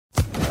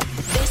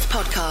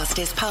podcast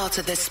is part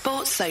of the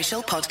Sports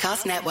Social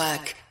Podcast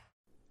Network.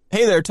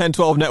 Hey there,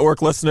 1012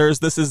 Network listeners.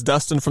 This is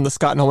Dustin from the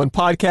Scott and Holman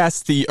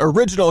Podcast, the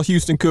original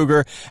Houston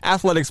Cougar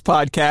athletics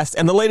podcast,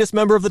 and the latest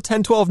member of the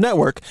 1012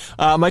 Network.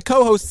 My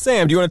co-host,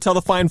 Sam, do you want to tell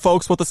the fine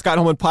folks what the Scott and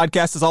Holman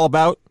Podcast is all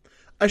about?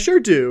 I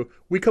sure do.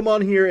 We come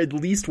on here at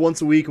least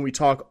once a week and we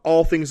talk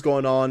all things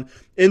going on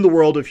in the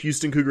world of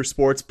Houston Cougar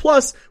sports.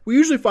 Plus, we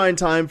usually find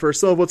time for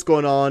some of what's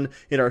going on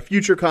in our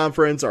future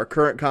conference, our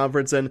current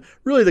conference, and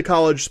really the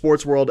college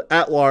sports world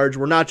at large.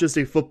 We're not just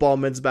a football,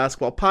 men's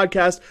basketball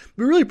podcast.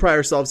 We really pride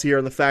ourselves here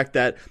on the fact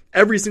that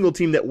every single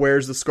team that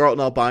wears the Scarlet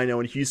and Albino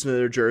in Houston in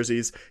their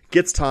jerseys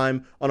gets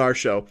time on our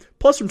show.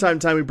 Plus, from time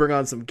to time, we bring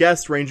on some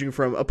guests ranging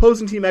from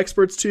opposing team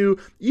experts to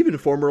even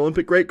former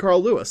Olympic great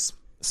Carl Lewis.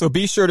 So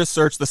be sure to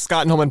search the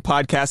Scott and Holman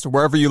Podcast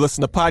wherever you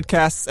listen to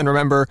podcasts. And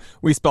remember,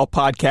 we spell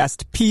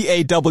podcast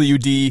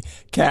P-A-W-D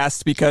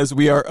cast because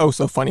we are oh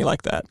so funny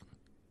like that.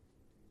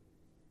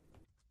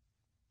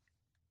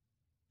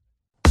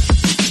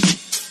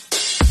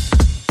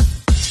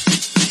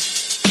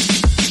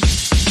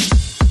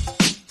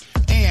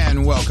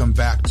 And welcome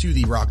back to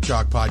the Rock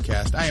Chalk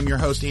Podcast. I am your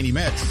host, Andy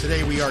Mitz.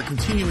 Today we are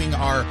continuing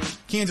our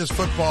Kansas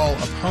football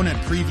opponent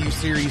preview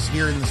series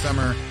here in the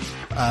summer.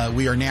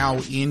 We are now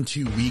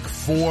into week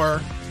 4,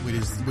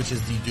 which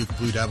is the Duke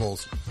Blue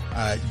Devils.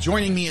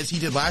 Joining me as he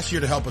did last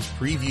year to help us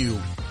preview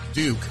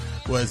Duke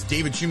was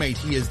David Shoemate.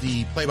 He is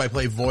the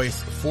play-by-play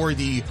voice for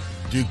the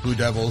Duke Blue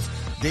Devils.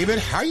 David,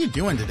 how are you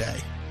doing today?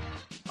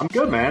 I'm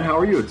good, man. How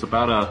are you? It's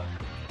about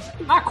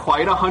not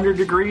quite 100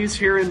 degrees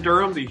here in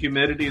Durham. The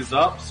humidity is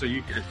up, so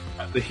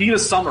the heat of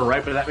summer,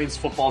 right? But that means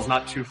football's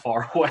not too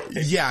far away.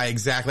 Yeah,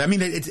 exactly. I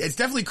mean, it's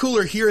definitely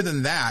cooler here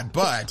than that,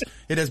 but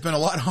it has been a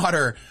lot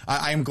hotter.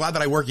 I am glad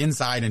that I work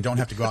inside and don't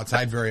have to go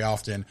outside very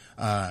often.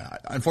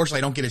 Unfortunately,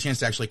 I don't get a chance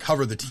to actually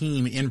cover the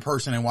team in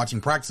person and watching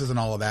practices and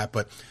all of that,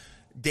 but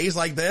days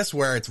like this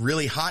where it's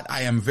really hot,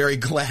 I am very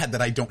glad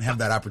that I don't have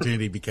that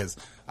opportunity because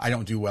I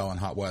don't do well in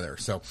hot weather.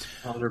 So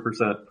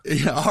 100%.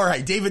 Yeah, all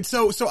right, David.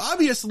 So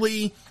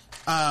obviously,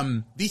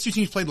 these two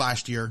teams played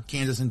last year,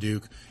 Kansas and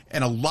Duke,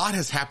 and a lot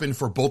has happened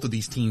for both of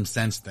these teams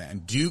since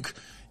then. Duke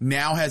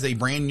now has a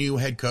brand new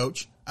head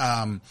coach.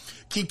 Can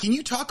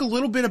you talk a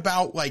little bit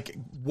about like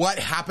what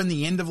happened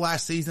the end of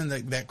last season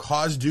that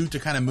caused Duke to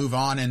kind of move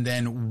on, and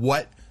then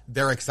what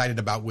they're excited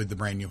about with the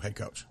brand new head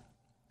coach?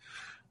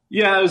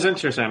 Yeah, it was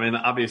interesting. I mean,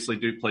 obviously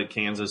Duke played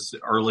Kansas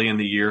early in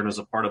the year and was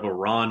a part of a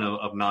run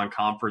of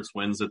non-conference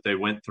wins that they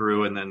went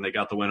through, and then they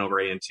got the win over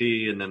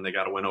A&T, and then they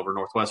got a win over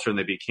Northwestern.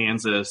 They beat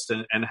Kansas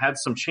and had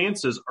some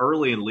chances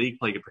early in league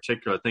play in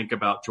particular. Think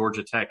about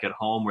Georgia Tech at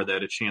home where they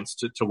had a chance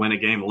to win a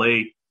game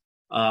late.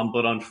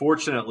 But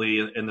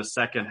unfortunately, in the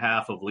second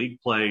half of league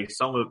play,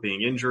 some of it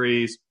being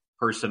injuries,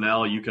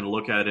 personnel, you can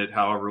look at it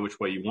however which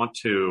way you want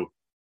to.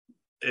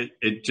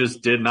 It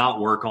just did not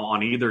work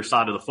on either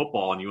side of the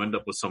football, and you end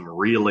up with some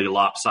really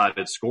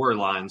lopsided score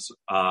lines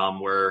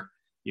where,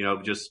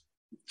 just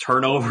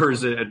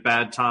turnovers at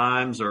bad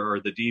times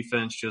or the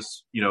defense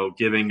just,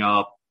 giving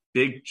up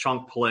big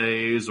chunk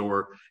plays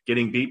or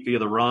getting beat via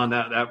the run.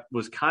 That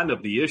was kind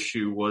of the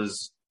issue.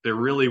 Was there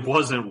really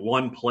wasn't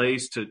one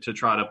place to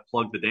try to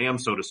plug the dam,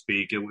 so to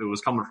speak. It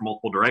was coming from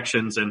multiple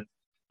directions, and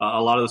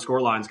a lot of the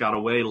score lines got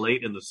away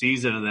late in the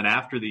season, and then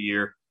after the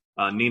year,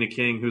 Nina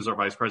King, who's our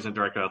vice president,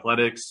 director of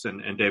athletics,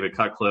 and David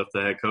Cutcliffe,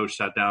 the head coach,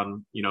 sat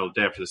down,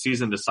 day after the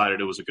season,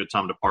 decided it was a good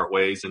time to part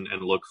ways and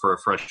look for a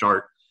fresh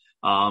start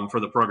for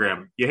the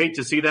program. You hate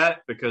to see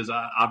that because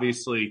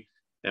obviously,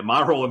 in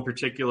my role in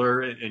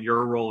particular, and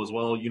your role as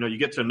well, you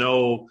get to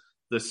know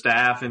the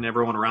staff and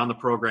everyone around the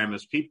program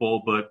as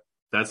people, but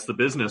that's the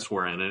business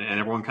we're in, and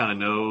everyone kind of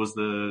knows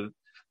the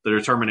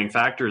determining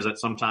factors that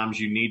sometimes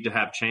you need to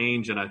have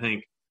change. And I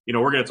think,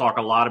 we're going to talk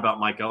a lot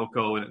about Mike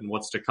Elko and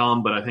what's to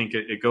come, but I think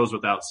it goes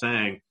without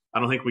saying, I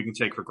don't think we can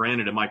take for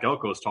granted, and Mike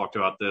Elko has talked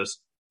about this,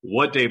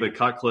 what David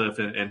Cutcliffe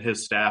and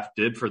his staff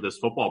did for this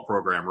football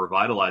program,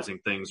 revitalizing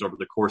things over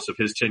the course of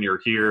his tenure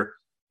here.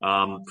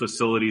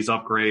 Facilities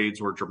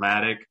upgrades were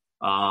dramatic.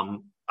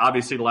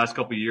 Obviously, the last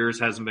couple of years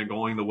hasn't been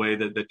going the way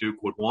that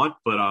Duke would want,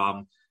 but,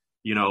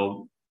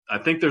 I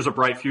think there's a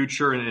bright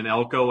future in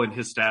Elko and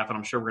his staff, and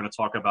I'm sure we're going to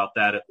talk about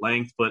that at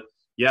length, but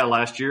yeah,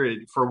 last year,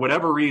 for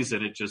whatever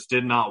reason, it just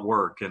did not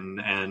work.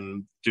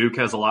 And Duke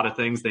has a lot of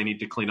things they need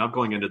to clean up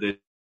going into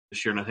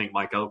this year, and I think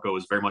Mike Elko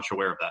is very much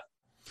aware of that.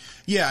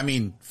 Yeah, I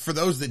mean, for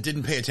those that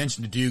didn't pay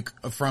attention to Duke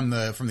from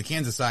the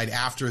Kansas side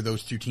after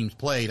those two teams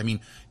played, I mean,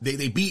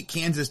 they beat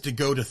Kansas to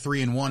go to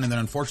 3-1 and then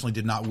unfortunately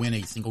did not win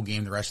a single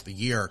game the rest of the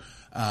year.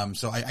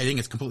 So I think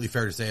it's completely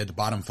fair to say the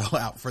bottom fell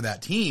out for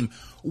that team.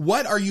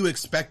 What are you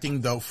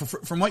expecting though,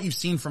 from what you've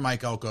seen from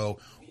Mike Elko?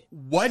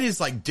 What is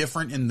like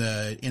different in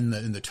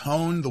the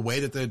tone, the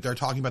way that they're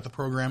talking about the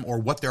program, or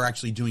what they're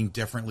actually doing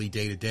differently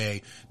day to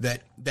day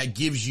that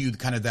gives you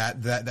kind of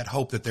that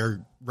hope that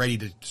they're ready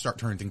to start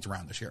turning things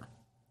around this year?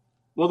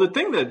 Well, the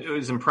thing that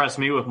has impressed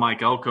me with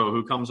Mike Elko,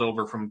 who comes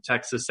over from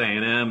Texas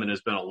A&M and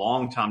has been a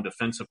long-time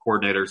defensive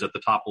coordinators at the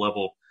top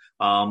level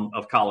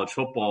of college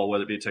football,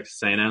 whether it be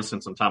Texas A&M,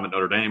 spent some time at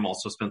Notre Dame,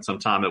 also spent some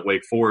time at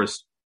Wake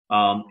Forest.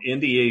 in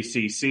the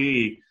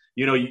ACC.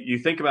 You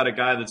think about a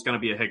guy that's going to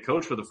be a head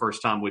coach for the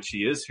first time, which he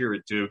is here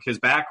at Duke. His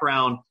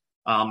background,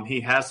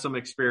 he has some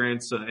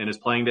experience in his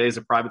playing days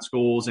at private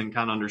schools and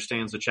kind of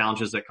understands the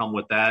challenges that come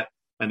with that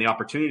and the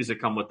opportunities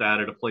that come with that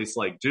at a place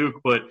like Duke.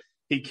 But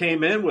he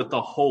came in with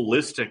a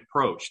holistic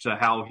approach to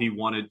how he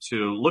wanted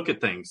to look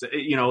at things.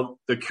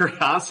 The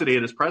curiosity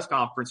at his press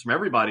conference from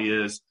everybody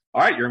is,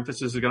 all right, your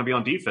emphasis is going to be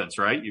on defense,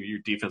 right? You're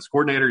defense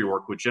coordinator. You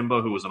work with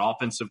Jimbo, who was an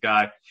offensive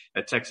guy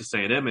at Texas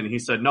A&M. And he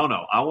said, no,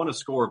 I want to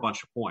score a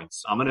bunch of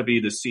points. I'm going to be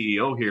the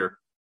CEO here,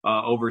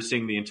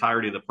 overseeing the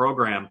entirety of the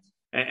program.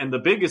 And the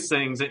biggest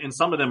things, and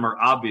some of them are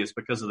obvious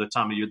because of the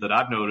time of year that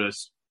I've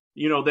noticed,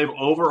 they've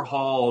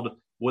overhauled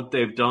what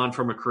they've done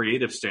from a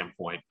creative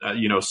standpoint.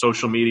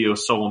 Social media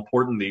is so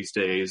important these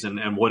days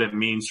and what it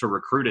means for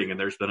recruiting. And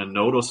there's been a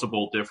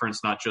noticeable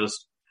difference, not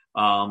just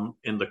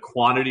in the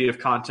quantity of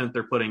content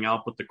they're putting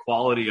out, but the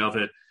quality of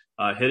it,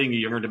 hitting a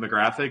younger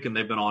demographic. And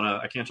they've been on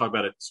I can't talk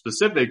about it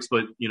specifics,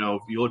 but,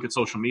 if you look at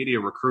social media,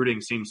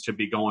 recruiting seems to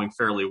be going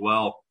fairly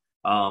well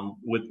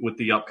with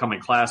the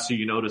upcoming class. So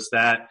you notice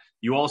that.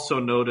 You also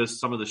notice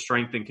some of the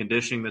strength and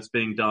conditioning that's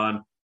being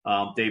done.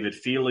 David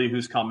Feely,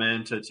 who's come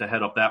in to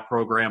head up that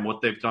program,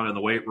 what they've done in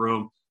the weight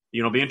room.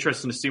 Be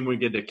interesting to see when we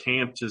get to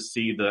camp to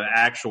see the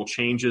actual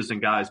changes in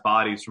guys'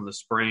 bodies from the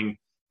spring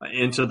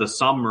into the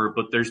summer.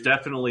 But there's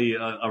definitely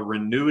a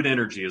renewed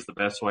energy is the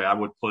best way I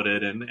would put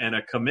it, and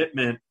a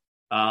commitment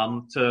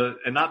to,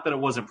 and not that it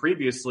wasn't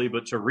previously,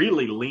 but to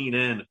really lean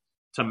in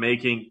to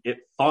making it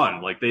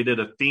fun. Like they did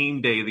a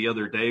theme day the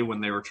other day when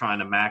they were trying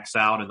to max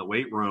out in the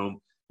weight room,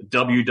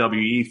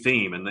 WWE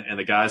theme, and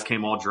the guys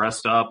came all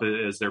dressed up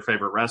as their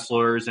favorite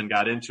wrestlers and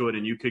got into it,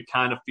 and you could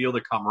kind of feel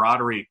the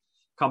camaraderie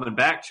coming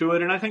back to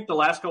it. And I think the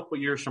last couple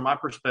of years, from my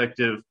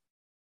perspective,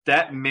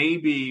 that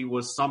maybe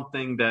was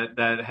something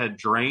that had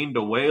drained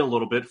away a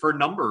little bit for a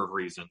number of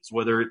reasons,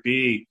 whether it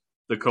be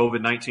the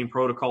COVID-19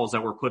 protocols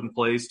that were put in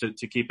place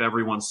to keep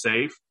everyone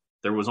safe.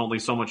 There was only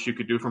so much you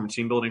could do from a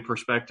team building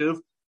perspective.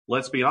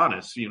 Let's be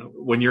honest,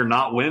 when you're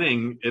not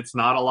winning, it's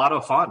not a lot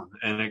of fun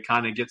and it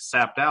kind of gets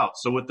sapped out.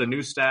 So with the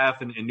new staff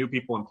and new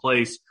people in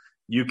place,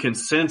 you can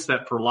sense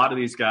that for a lot of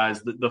these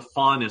guys, the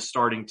fun is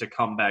starting to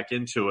come back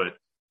into it.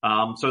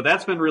 So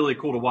that's been really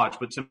cool to watch.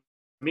 But to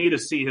me, to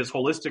see his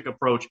holistic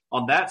approach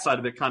on that side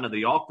of it, kind of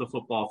the off the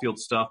football field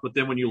stuff. But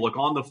then when you look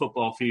on the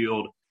football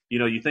field,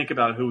 you think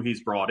about who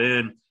he's brought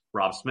in.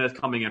 Rob Smith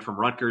coming in from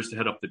Rutgers to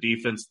head up the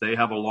defense. They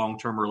have a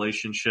long-term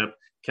relationship.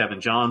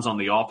 Kevin Johns on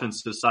the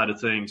offensive side of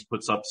things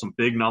puts up some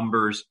big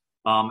numbers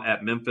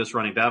at Memphis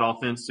running that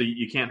offense. So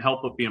you can't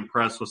help but be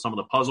impressed with some of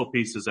the puzzle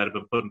pieces that have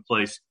been put in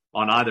place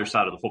on either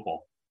side of the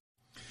football.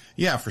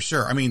 Yeah, for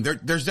sure. I mean,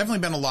 there's definitely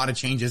been a lot of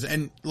changes,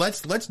 and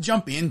let's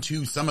jump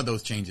into some of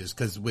those changes,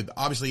 because with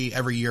obviously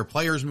every year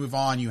players move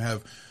on, you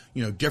have,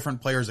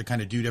 different players that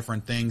kind of do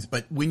different things.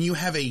 But when you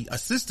have a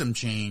system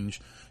change,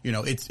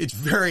 it's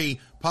very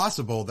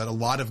possible that a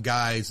lot of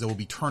guys, there will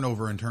be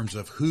turnover in terms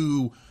of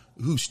who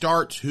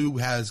starts, who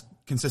has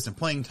consistent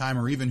playing time,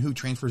 or even who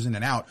transfers in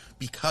and out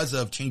because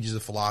of changes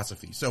of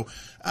philosophy. So,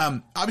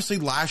 obviously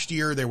last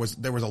year there was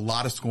a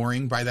lot of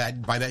scoring by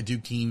that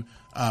Duke team,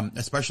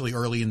 especially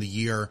early in the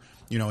year,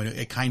 and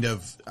it kind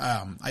of,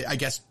 I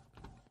guess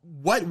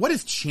what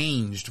has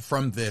changed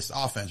from this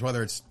offense,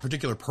 whether it's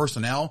particular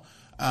personnel,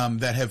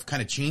 that have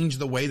kind of changed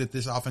the way that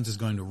this offense is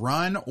going to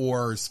run,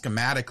 or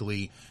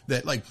schematically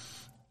that, like,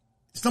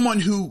 someone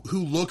who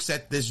looks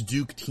at this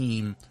Duke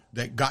team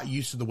that got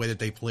used to the way that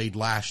they played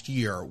last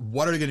year,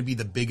 what are going to be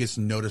the biggest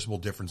noticeable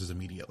differences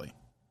immediately?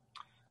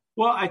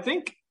 Well, I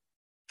think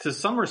to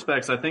some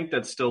respects, I think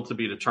that's still to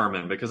be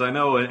determined, because I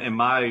know in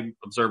my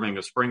observing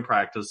of spring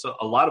practice,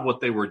 a lot of what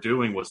they were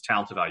doing was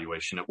talent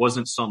evaluation. It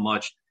wasn't so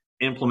much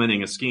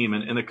implementing a scheme.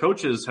 And the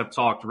coaches have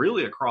talked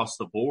really across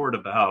the board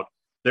about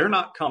they're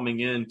not coming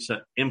in to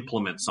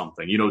implement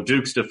something.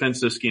 Duke's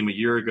defensive scheme a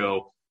year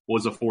ago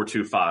was a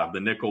 4-2-5. The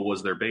nickel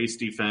was their base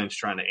defense,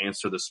 trying to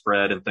answer the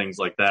spread and things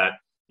like that.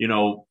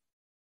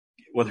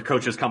 Whether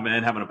coaches come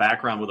in having a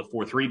background with a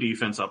 4-3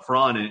 defense up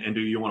front, and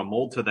do you want to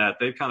mold to that?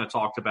 They've kind of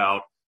talked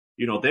about,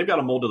 they've got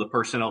to mold to the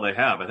personnel they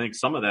have. I think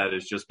some of that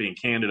is just being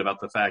candid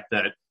about the fact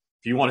that if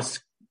you want to,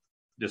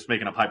 just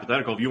making up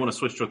hypothetical, if you want to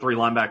switch to a 3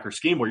 linebacker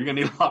scheme, well, you're going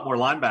to need a lot more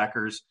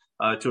linebackers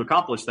to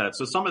accomplish that.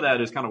 So some of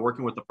that is kind of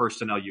working with the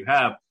personnel you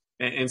have.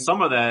 And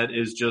some of that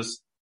is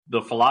just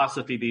the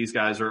philosophy these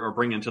guys are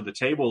bringing to the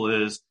table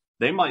is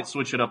they might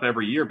switch it up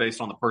every year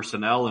based on the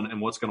personnel and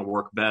what's going to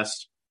work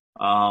best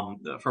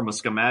from a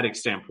schematic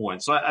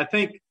standpoint. So I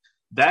think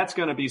that's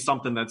going to be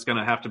something that's going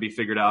to have to be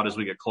figured out as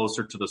we get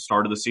closer to the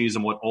start of the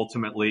season, what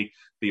ultimately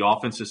the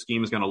offensive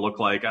scheme is going to look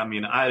like. I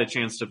mean, I had a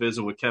chance to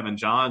visit with Kevin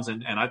Johns,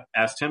 and I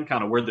asked him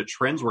kind of where the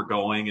trends were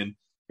going,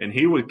 and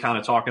he was kind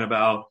of talking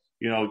about,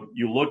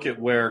 you look at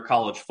where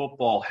college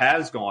football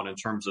has gone in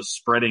terms of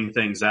spreading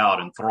things out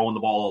and throwing the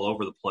ball all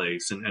over the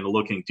place and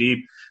looking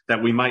deep,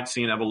 that we might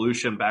see an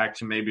evolution back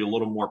to maybe a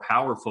little more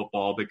power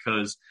football,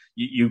 because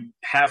you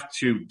have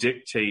to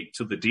dictate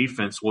to the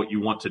defense what you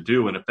want to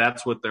do. And if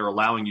that's what they're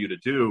allowing you to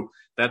do,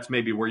 that's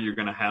maybe where you're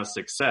going to have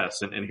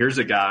success. And here's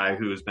a guy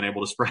who's been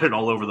able to spread it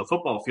all over the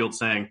football field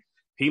saying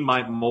he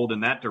might mold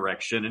in that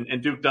direction.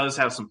 And Duke does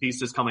have some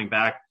pieces coming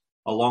back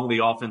along the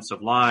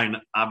offensive line.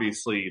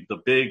 Obviously, the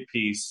big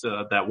piece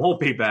that won't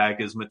be back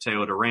is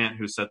Mateo Durant,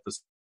 who set the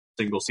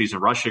single-season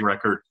rushing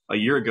record a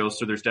year ago.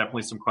 So there's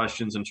definitely some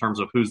questions in terms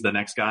of who's the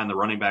next guy in the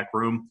running back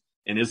room.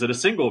 And is it a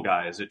single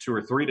guy? Is it two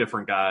or three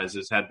different guys,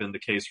 as had been the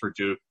case for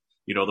Duke,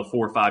 the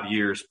 4 or 5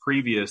 years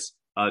previous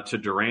to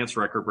Durant's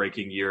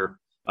record-breaking year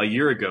a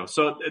year ago.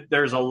 So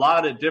there's a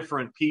lot of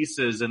different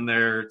pieces in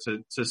there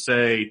to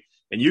say,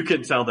 and you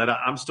can tell that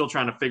I'm still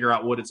trying to figure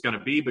out what it's going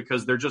to be,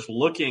 because they're just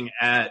looking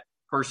at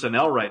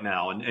personnel right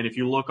now. And if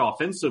you look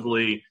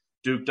offensively,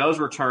 Duke does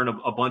return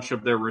a bunch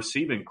of their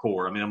receiving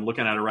core. I mean, I'm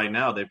looking at it right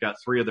now. They've got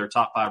 3 of their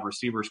top 5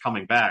 receivers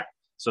coming back.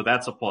 So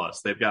that's a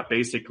plus. They've got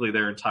basically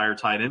their entire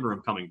tight end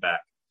room coming back.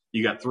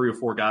 You got 3 or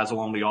 4 guys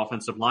along the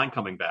offensive line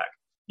coming back.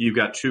 You've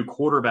got 2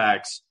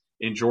 quarterbacks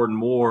in Jordan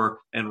Moore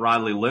and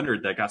Riley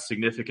Leonard that got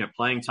significant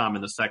playing time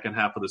in the second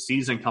half of the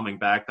season coming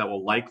back, that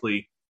will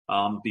likely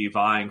be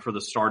vying for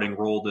the starting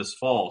role this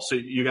fall. So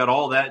you got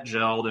all that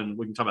gelled, and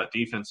we can talk about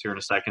defense here in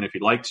a second if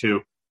you'd like to.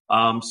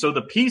 So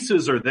the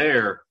pieces are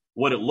there.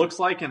 What it looks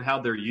like and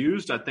how they're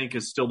used, I think,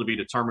 is still to be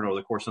determined over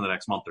the course of the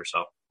next month or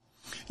so.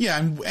 Yeah,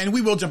 and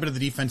we will jump into the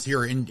defense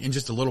here in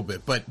just a little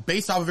bit. But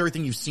based off of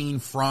everything you've seen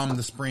from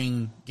the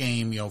spring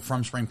game,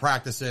 from spring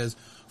practices,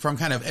 from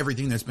kind of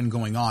everything that's been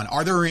going on,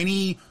 are there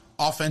any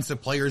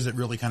offensive players that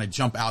really kind of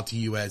jump out to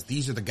you as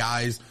these are the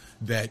guys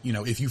that,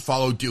 if you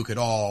follow Duke at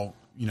all,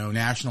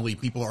 nationally,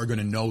 people are going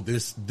to know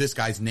this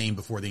guy's name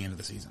before the end of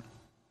the season?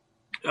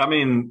 I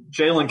mean,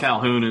 Jalen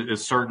Calhoun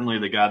is certainly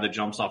the guy that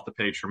jumps off the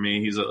page for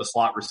me. He's a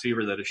slot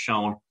receiver that has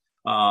shown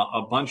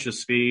a bunch of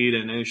speed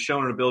and has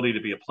shown an ability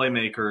to be a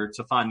playmaker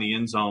to find the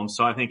end zone.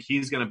 So I think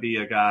he's going to be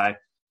a guy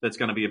that's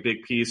going to be a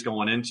big piece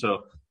going into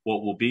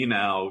what will be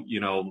now,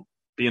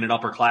 being an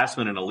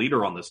upperclassman and a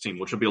leader on this team,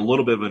 which will be a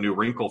little bit of a new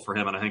wrinkle for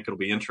him. And I think it'll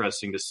be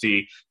interesting to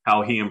see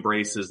how he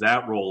embraces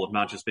that role of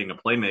not just being a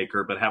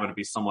playmaker, but having to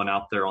be someone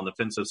out there on the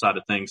defensive side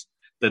of things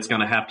that's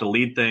going to have to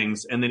lead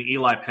things. And then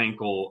Eli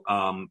Pankel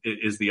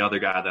is the other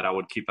guy that I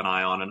would keep an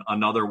eye on, and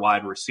another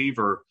wide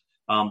receiver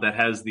that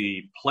has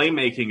the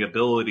playmaking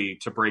ability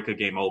to break a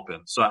game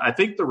open. So I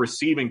think the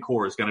receiving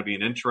core is going to be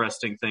an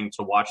interesting thing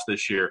to watch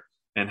this year,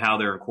 and how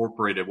they're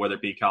incorporated, whether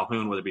it be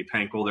Calhoun, whether it be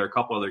Pankel. There are a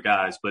couple other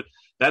guys, but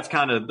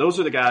those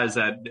are the guys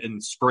that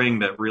in spring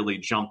that really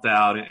jumped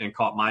out and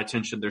caught my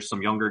attention. There's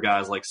some younger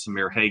guys like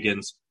Samir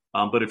Hagans.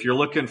 But if you're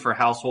looking for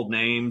household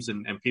names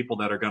and people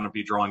that are going to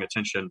be drawing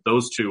attention,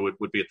 those two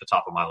would be at the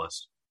top of my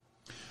list.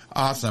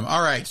 Awesome.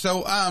 All right.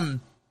 So,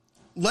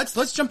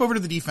 let's jump over to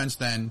the defense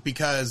then,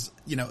 because,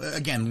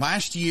 again,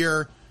 last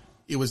year,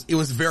 it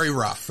was very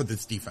rough for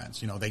this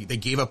defense. They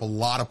gave up a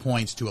lot of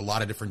points to a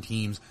lot of different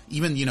teams.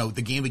 Even,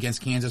 the game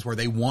against Kansas where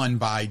they won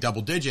by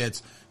double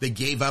digits, they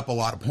gave up a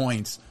lot of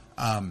points,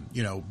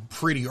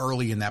 pretty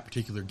early in that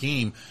particular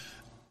game.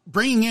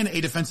 Bringing in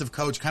a defensive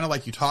coach, kind of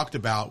like you talked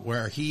about,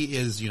 where he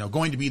is,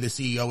 going to be the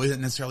CEO,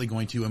 isn't necessarily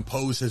going to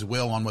impose his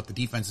will on what the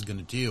defense is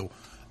going to do.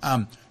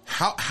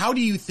 How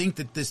do you think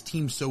that this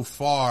team so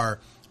far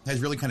has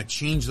really kind of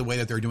changed the way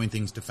that they're doing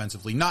things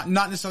defensively? Not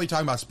necessarily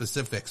talking about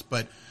specifics,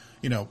 but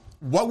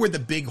what were the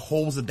big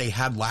holes that they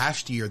had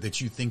last year that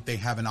you think they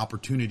have an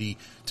opportunity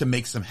to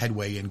make some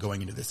headway in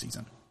going into this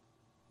season?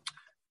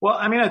 Well,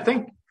 I mean, I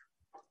think,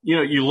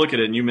 you look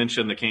at it, and you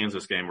mentioned the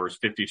Kansas game where it's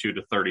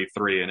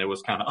 52-33, and it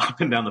was kind of up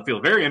and down the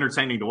field. Very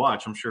entertaining to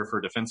watch, I'm sure, for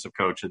a defensive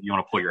coach. You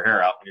want to pull your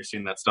hair out when you're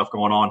seeing that stuff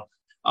going on.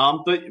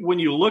 But when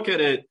you look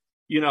at it,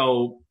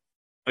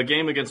 a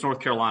game against North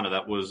Carolina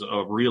that was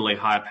a really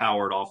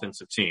high-powered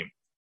offensive team,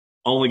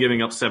 only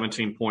giving up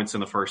 17 points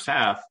in the first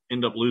half,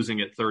 end up losing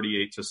it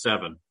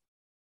 38-7.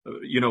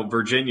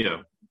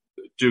 Virginia,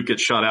 Duke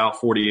gets shut out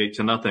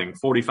 48-0,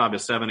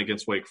 45-7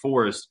 against Wake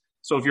Forest.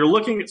 So if you're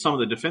looking at some of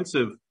the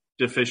defensive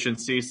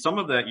deficiencies, some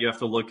of that you have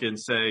to look and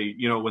say,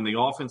 when the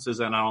offense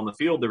is out on the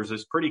field, there was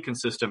this pretty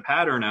consistent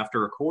pattern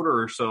after a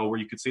quarter or so where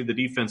you could see the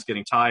defense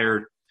getting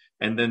tired,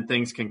 and then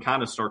things can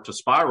kind of start to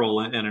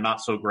spiral in a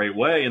not so great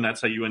way. And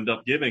that's how you end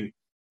up giving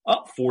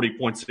up 40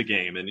 points a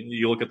game. And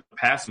you look at the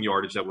passing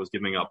yardage that was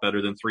giving up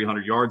better than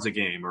 300 yards a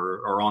game,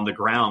 or on the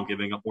ground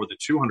giving up more than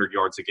 200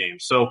 yards a game.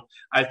 So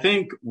I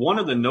think one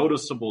of the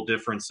noticeable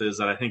differences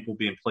that I think will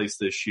be in place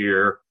this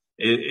year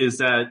is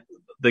that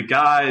the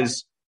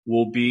guys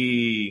will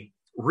be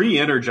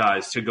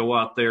re-energized to go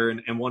out there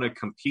and want to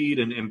compete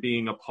and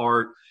being a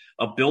part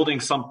of building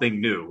something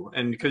new.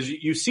 And because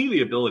you see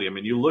the ability, I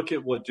mean, you look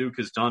at what Duke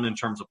has done in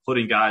terms of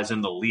putting guys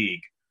in the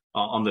league.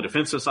 On the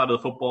defensive side of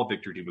the football,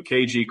 Victor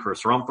Dimukeje,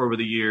 Chris Rumph over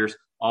the years.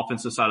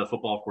 Offensive side of the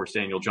football, of course,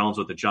 Daniel Jones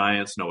with the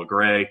Giants, Noah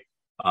Gray,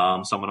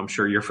 someone I'm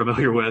sure you're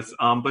familiar with.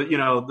 But,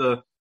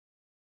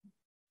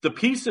 the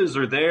pieces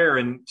are there.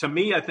 And to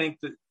me, I think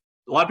that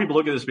a lot of people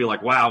look at this and be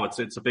like, wow,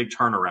 it's a big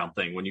turnaround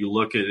thing. When you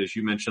look at, as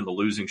you mentioned, the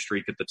losing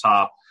streak at the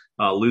top,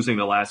 losing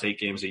the last 8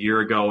 games a year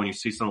ago, and you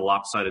see some of the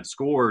lopsided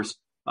scores.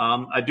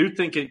 I do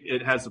think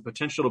it has the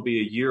potential to be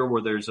a year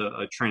where there's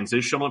a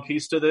transitional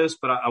piece to this,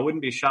 but I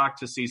wouldn't be shocked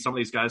to see some of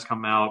these guys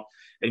come out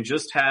and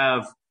just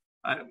have,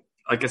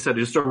 like I said,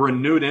 just a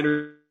renewed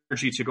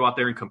energy to go out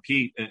there and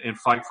compete and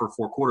fight for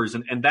 4 quarters.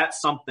 And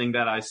that's something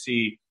that I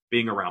see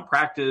being around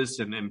practice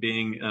and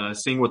being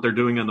seeing what they're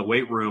doing in the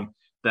weight room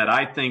that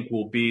I think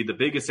will be the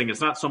biggest thing. It's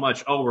not so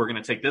much, oh, we're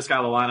going to take this guy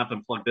out of the lineup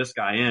and plug this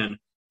guy in.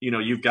 You know,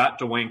 you've got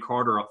Dwayne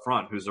Carter up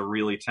front, who's a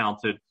really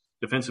talented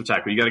defensive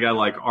tackle. You got a guy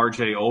like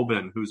R.J.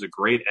 Oben, who's a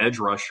great edge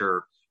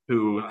rusher,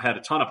 who had a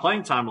ton of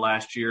playing time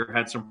last year,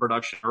 had some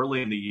production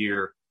early in the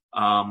year.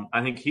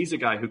 I think he's a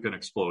guy who can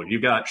explode.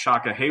 You've got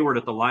Shaka Hayward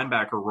at the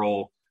linebacker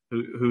role,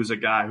 who's a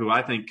guy who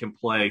I think can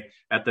play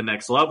at the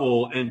next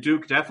level. And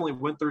Duke definitely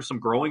went through some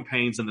growing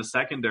pains in the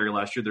secondary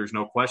last year. There's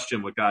no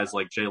question with guys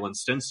like Jalen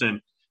Stinson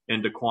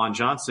and Daquan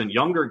Johnson,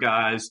 younger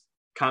guys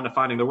kind of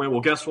finding their way.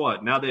 Well, guess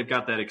what? Now they've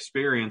got that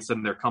experience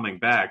and they're coming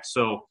back.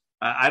 So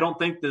I don't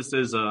think this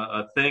is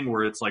a thing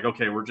where it's like,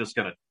 okay, we're just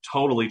going to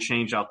totally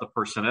change out the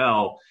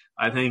personnel.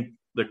 I think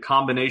the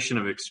combination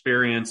of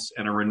experience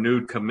and a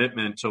renewed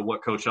commitment to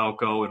what Coach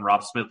Elko and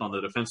Rob Smith on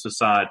the defensive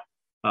side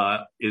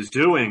is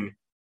doing,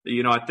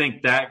 you know, I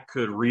think that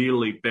could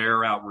really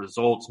bear out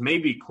results,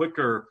 maybe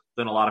quicker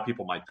than a lot of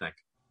people might think.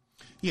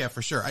 Yeah,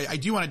 for sure. I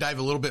do want to dive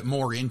a little bit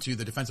more into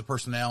the defensive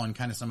personnel and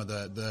kind of some of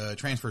the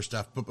transfer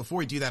stuff. But before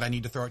we do that, I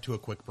need to throw it to a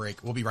quick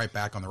break. We'll be right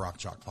back on the Rock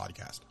Chalk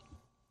Podcast.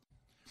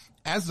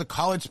 As the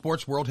college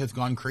sports world has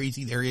gone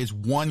crazy, there is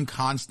one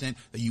constant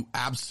that you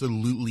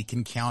absolutely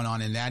can count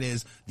on, and that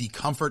is the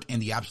comfort and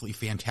the absolutely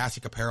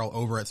fantastic apparel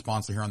over at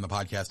sponsor here on the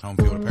podcast, Home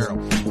Field Apparel.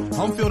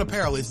 Home Field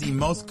Apparel is the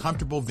most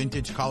comfortable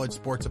vintage college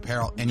sports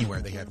apparel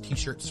anywhere. They have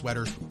t-shirts,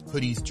 sweaters,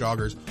 hoodies,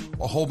 joggers,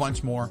 a whole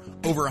bunch more.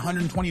 Over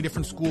 120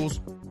 different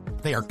schools.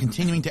 They are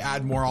continuing to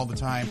add more all the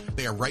time.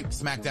 They are right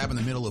smack dab in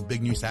the middle of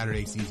Big New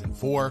Saturday Season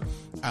 4.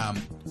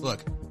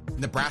 Look,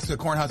 Nebraska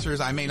Cornhuskers,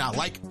 I may not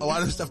like a lot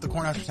of the stuff the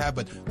Cornhuskers have,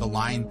 but the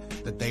line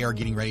that they are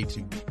getting ready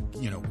to,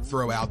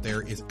 throw out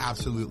there is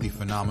absolutely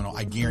phenomenal.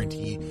 I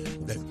guarantee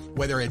that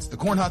whether it's the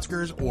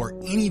Cornhuskers or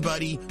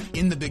anybody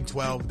in the Big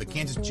 12, the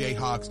Kansas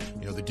Jayhawks,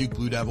 the Duke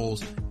Blue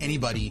Devils,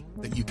 anybody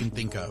that you can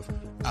think of,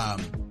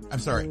 I'm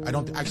sorry, I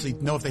don't actually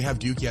know if they have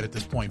Duke yet at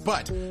this point,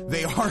 but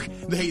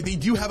they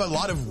do have a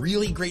lot of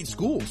really great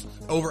schools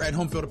over at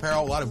Home Field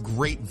Apparel, a lot of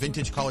great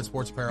vintage college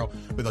sports apparel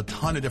with a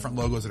ton of different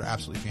logos that are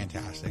absolutely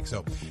fantastic.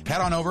 So head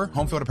on over,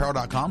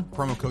 homefieldapparel.com,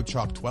 promo code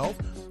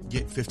CHALK12,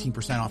 get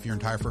 15% off your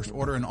entire first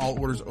order, and all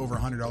orders over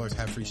 $100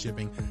 have free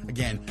shipping.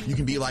 Again, you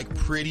can be like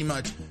pretty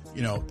much,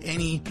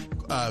 any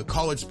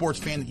college sports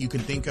fan that you can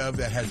think of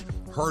that has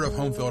heard of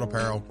Home Field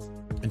Apparel,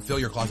 and fill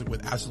your closet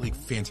with absolutely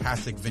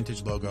fantastic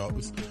vintage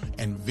logos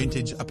and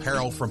vintage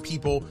apparel from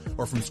people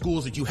or from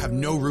schools that you have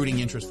no rooting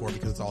interest for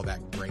because it's all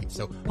that great.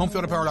 So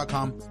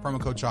homefieldapparel.com, promo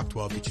code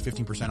CHALK12, get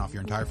you 15% off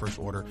your entire first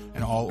order,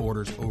 and all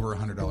orders over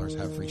 $100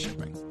 have free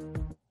shipping.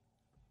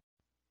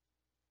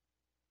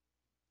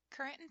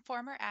 Current and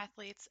former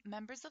athletes,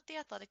 members of the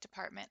athletic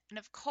department, and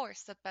of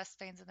course the best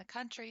fans in the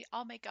country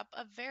all make up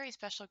a very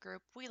special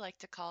group we like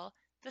to call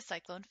the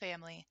Cyclone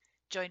Family.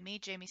 Join me,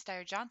 Jamie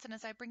Steyer-Johnson,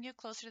 as I bring you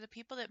closer to the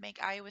people that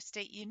make Iowa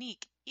State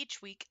unique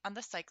each week on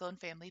the Cyclone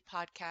Family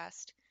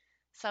podcast.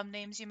 Some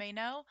names you may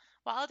know,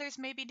 while others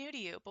may be new to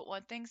you, but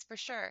one thing's for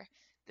sure.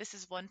 This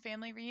is one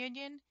family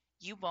reunion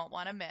you won't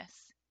want to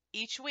miss.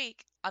 Each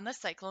week on the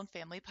Cyclone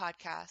Family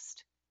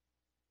podcast.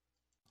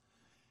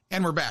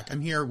 And we're back.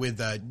 I'm here with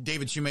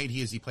David Shumate.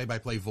 He is the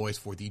play-by-play voice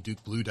for the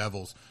Duke Blue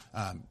Devils,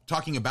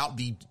 talking about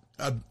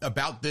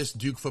this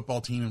Duke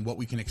football team and what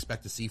we can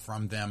expect to see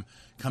from them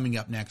coming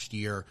up next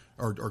year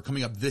or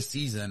coming up this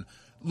season.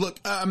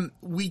 Look,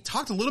 we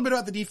talked a little bit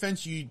about the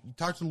defense. You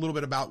talked a little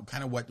bit about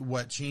kind of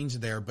what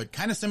changed there, but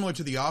kind of similar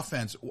to the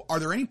offense. Are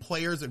there any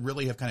players that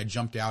really have kind of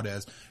jumped out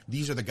as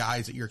these are the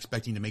guys that you're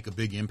expecting to make a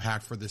big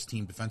impact for this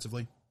team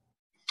defensively?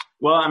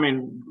 Well, I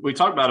mean, we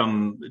talked about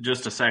him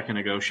just a second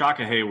ago.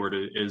 Shaka Hayward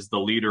is the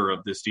leader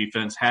of this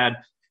defense. Had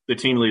the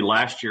team lead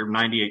last year,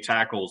 98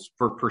 tackles.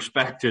 For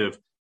perspective,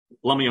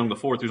 Lummy Young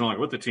IV, who's only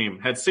with the team,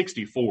 had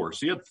 64.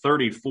 So you had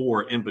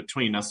 34 in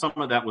between. Now, some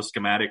of that was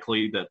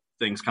schematically that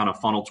things kind of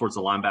funneled towards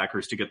the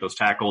linebackers to get those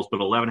tackles, but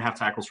 11.5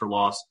 tackles for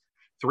loss,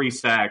 3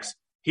 sacks.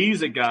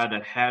 He's a guy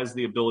that has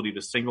the ability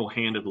to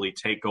single-handedly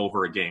take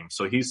over a game.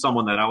 So he's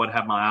someone that I would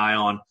have my eye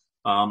on.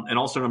 And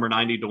also number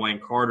 90,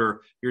 Dwayne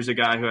Carter. Here's a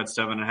guy who had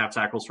 7.5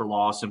 tackles for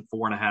loss and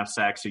 4.5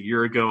 sacks a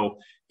year ago.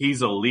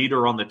 He's a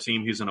leader on the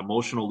team. He's an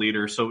emotional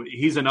leader. So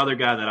he's another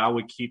guy that I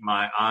would keep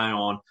my eye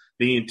on.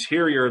 The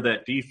interior of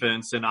that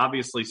defense, and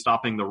obviously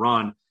stopping the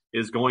run,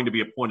 is going to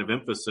be a point of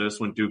emphasis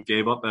when Duke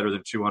gave up better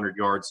than 200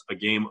 yards a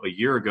game a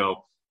year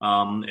ago,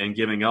 and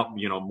giving up,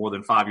 more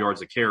than 5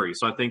 yards a carry.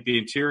 So I think the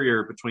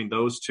interior between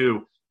those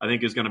two, I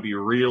think, is going to be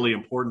really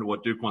important to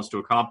what Duke wants to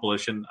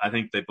accomplish. And I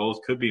think they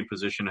both could be in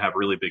position to have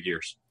really big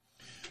years.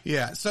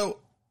 Yeah. So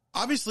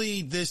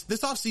Obviously, this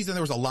offseason,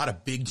 there was a lot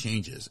of big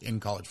changes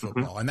in college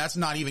football, and that's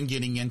not even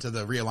getting into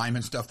the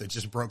realignment stuff that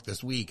just broke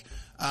this week.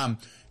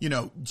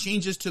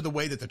 Changes to the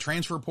way that the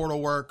transfer portal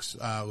works,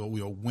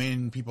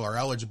 when people are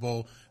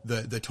eligible,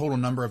 the total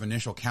number of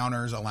initial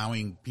counters,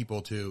 allowing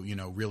people to,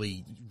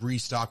 really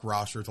restock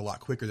rosters a lot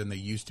quicker than they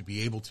used to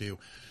be able to.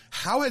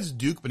 How has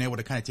Duke been able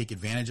to kind of take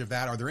advantage of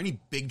that? Are there any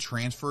big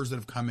transfers that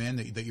have come in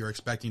that you're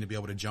expecting to be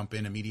able to jump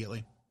in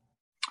immediately?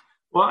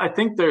 Well, I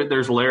think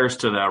there's layers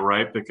to that,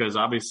 right? Because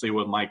obviously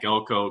with Mike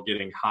Elko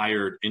getting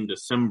hired in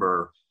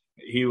December,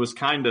 he was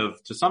kind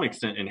of, to some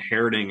extent,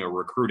 inheriting a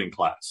recruiting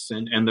class.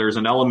 And there's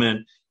an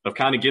element of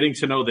kind of getting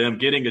to know them,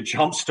 getting a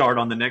jump start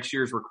on the next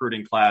year's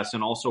recruiting class,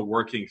 and also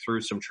working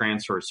through some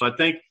transfers. So I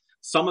think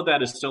some of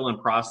that is still in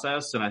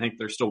process, and I think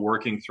they're still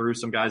working through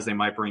some guys they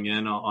might bring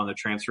in on the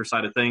transfer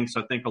side of things.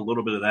 So I think a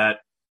little bit of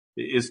that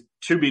is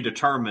to be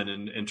determined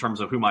in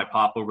terms of who might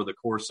pop over the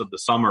course of the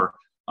summer.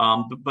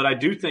 But I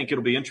do think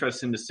it'll be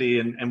interesting to see,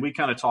 and we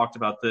kind of talked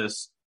about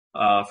this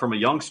from a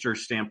youngster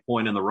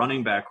standpoint in the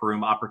running back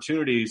room,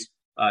 opportunities.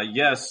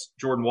 Yes,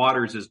 Jordan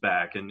Waters is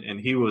back, and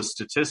he was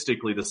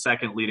statistically the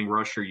second leading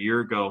rusher a year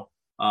ago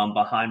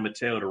behind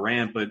Mateo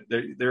Durant. But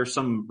there are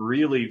some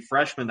really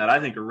freshmen that I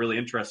think are really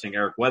interesting.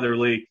 Eric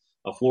Weatherly,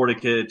 a Florida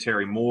kid,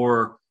 Terry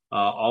Moore,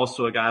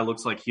 also a guy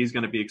looks like he's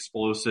going to be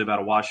explosive out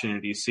of Washington,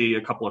 D.C.,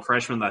 a couple of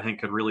freshmen that I think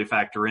could really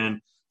factor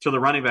in to the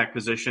running back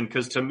position.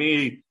 Because to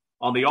me,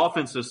 on the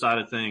offensive side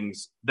of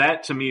things,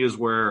 that to me is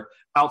where,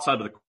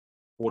 outside of the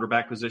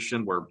quarterback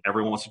position, where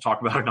everyone wants to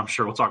talk about it, and I'm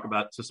sure we'll talk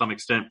about it to some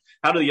extent,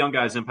 how do the young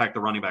guys impact the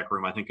running back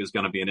room, I think is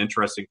going to be an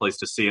interesting place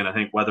to see. And I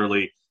think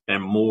Weatherly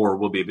and Moore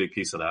will be a big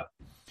piece of that.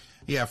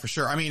 Yeah, for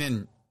sure. I mean,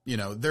 and,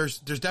 there's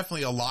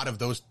definitely a lot of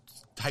those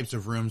types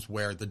of rooms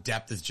where the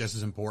depth is just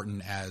as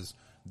important as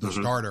the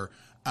starter.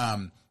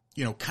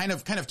 Kind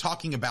of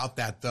talking about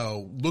that,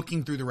 though,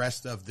 looking through the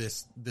rest of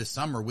this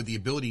summer with the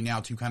ability now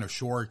to kind of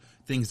shore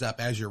things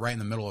up as you're right in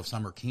the middle of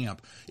summer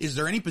camp. Is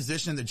there any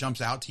position that jumps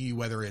out to you,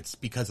 whether it's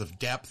because of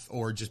depth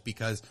or just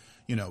because,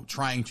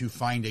 trying to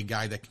find a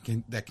guy that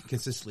can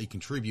consistently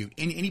contribute?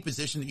 Any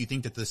position that you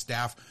think that the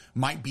staff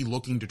might be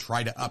looking to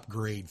try to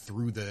upgrade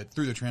through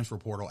the transfer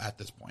portal at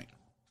this point?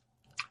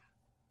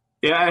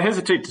 Yeah, I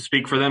hesitate to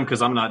speak for them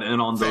because I'm not in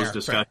on those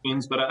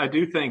discussions, but I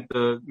do think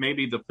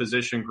maybe the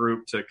position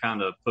group, to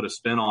kind of put a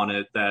spin on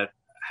it, that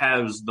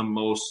has the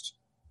most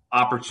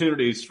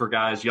opportunities for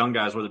guys, young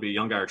guys, whether it be a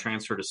young guy or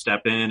transfer, to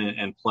step in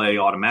and play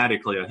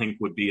automatically, I think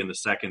would be in the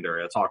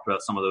secondary. I talked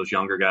about some of those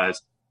younger guys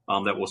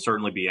that will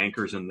certainly be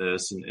anchors in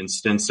this, and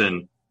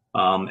Stinson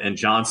and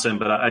Johnson,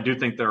 but I do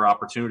think there are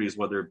opportunities,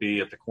 whether it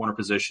be at the corner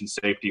position,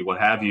 safety, what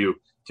have you,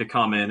 to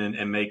come in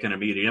and make an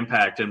immediate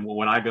impact. And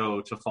when I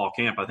go to fall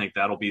camp, I think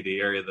that'll be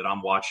the area that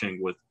I'm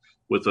watching with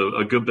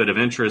a good bit of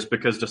interest,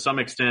 because to some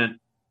extent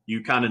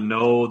you kind of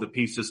know the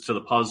pieces to the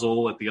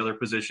puzzle at the other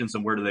positions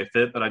and where do they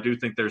fit. But I do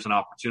think there's an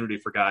opportunity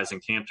for guys in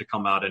camp to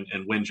come out and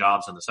win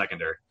jobs in the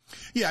secondary.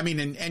 Yeah, I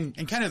mean,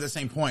 and kind of the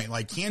same point,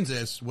 like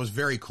Kansas was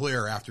very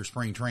clear after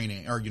spring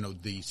training, or,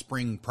 the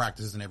spring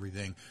practices and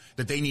everything,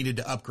 that they needed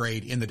to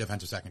upgrade in the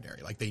defensive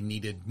secondary. Like, they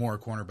needed more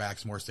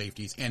cornerbacks, more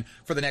safeties. And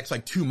for the next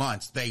 2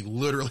 months, they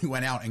literally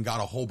went out and got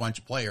a whole bunch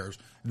of players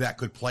that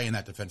could play in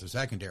that defensive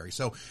secondary.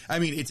 So, I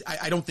mean,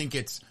 I don't think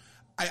it's,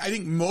 I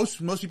think most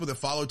people that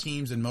follow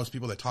teams and most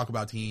people that talk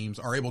about teams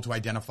are able to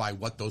identify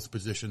what those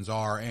positions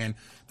are. And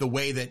the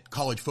way that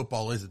college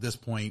football is at this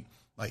point,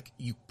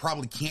 you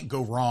probably can't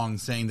go wrong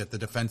saying that the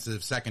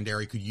defensive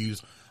secondary could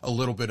use a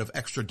little bit of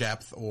extra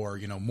depth or,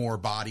 more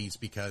bodies,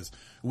 because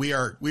we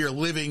are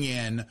living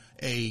in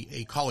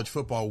a college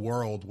football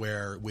world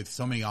where, with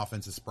so many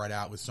offenses spread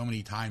out, with so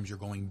many times you're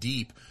going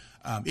deep,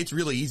 it's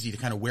really easy to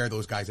kind of wear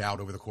those guys out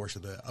over the course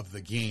of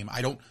the game.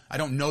 I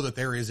don't know that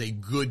there is a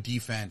good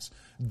defense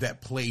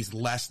that plays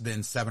less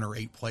than 7 or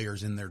 8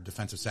 players in their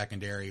defensive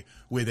secondary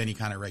with any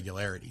kind of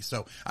regularity.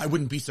 So I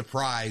wouldn't be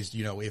surprised,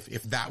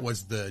 if that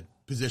was the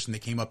position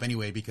that came up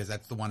anyway, because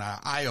that's the one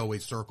I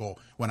always circle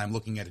when I'm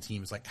looking at a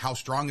team. Is how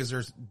strong is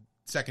their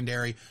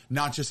secondary,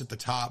 not just at the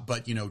top,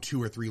 but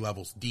 2 or 3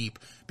 levels deep,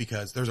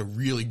 because there's a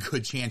really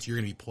good chance you're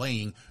going to be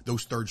playing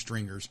those third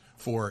stringers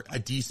for a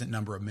decent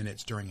number of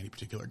minutes during any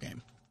particular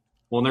game.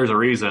 Well, and there's a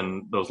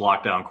reason those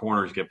lockdown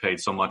corners get paid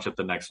so much at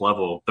the next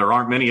level. There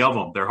aren't many of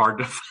them. They're hard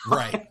to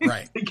find.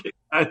 Right.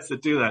 Guys to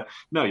do that.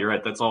 No, you're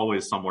right. That's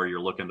always somewhere you're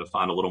looking to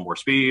find a little more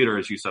speed, or,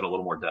 as you said, a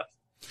little more depth.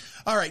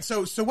 All right.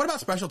 So what about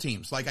special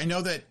teams? I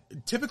know that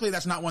typically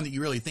that's not one that you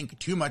really think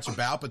too much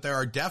about, but there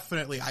are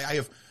definitely, I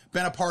have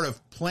been a part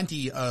of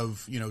plenty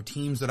of,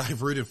 teams that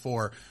I've rooted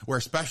for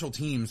where special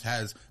teams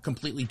has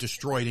completely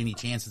destroyed any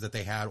chances that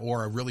they had,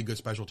 or a really good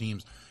special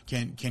teams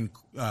can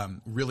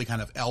really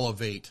kind of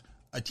elevate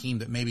a team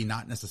that maybe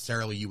not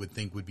necessarily you would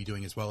think would be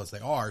doing as well as they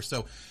are.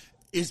 So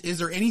is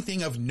there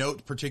anything of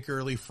note,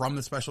 particularly from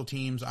the special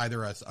teams,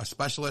 either a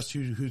specialist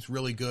who's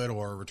really good,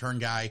 or a return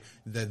guy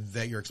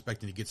that you're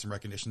expecting to get some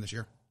recognition this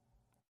year?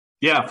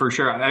 Yeah, for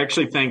sure. I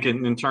actually think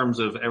in terms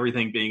of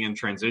everything being in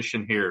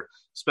transition here,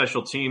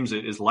 special teams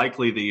is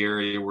likely the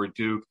area where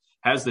Duke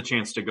has the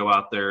chance to go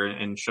out there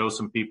and show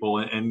some people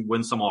and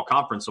win some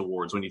all-conference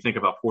awards. When you think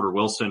about Porter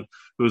Wilson,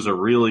 who's a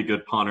really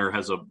good punter,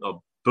 has a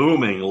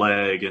booming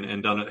leg, and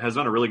has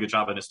done a really good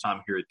job in his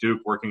time here at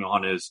Duke, working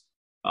on his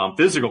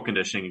physical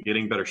conditioning and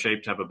getting better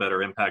shape to have a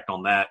better impact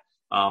on that.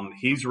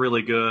 He's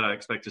really good. I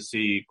expect to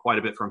see quite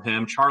a bit from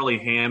him. Charlie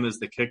Hamm is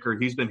the kicker.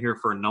 He's been here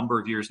for a number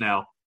of years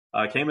now.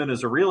 Came in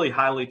as a really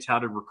highly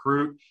touted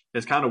recruit,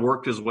 has kind of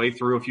worked his way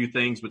through a few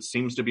things, but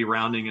seems to be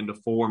rounding into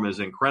form, is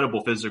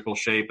incredible physical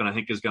shape, and I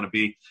think is going to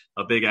be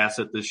a big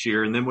asset this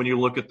year. And then when you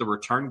look at the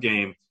return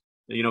game,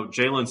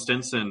 Jalen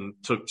Stinson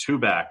took 2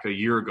 back a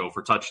year ago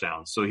for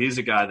touchdowns. So he's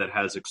a guy that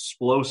has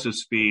explosive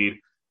speed,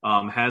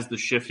 has the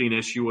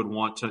shiftiness you would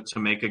want to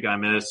make a guy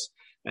miss.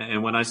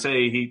 And when I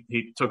say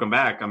he took them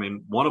back, I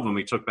mean, one of them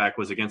he took back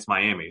was against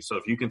Miami. So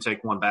if you can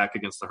take one back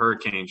against the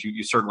Hurricanes,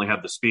 you certainly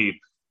have the speed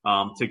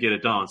to get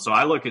it done. So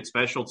I look at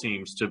special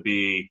teams to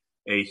be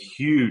a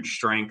huge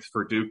strength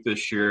for Duke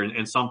this year,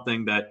 and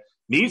something that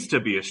needs to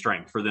be a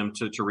strength for them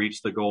to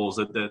reach the goals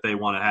that they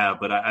want to have.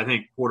 But I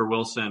think Porter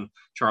Wilson,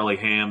 Charlie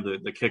Hamm,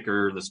 the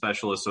kicker, the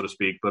specialist, so to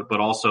speak,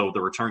 but also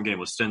the return game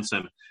with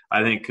Stinson,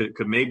 I think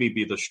could maybe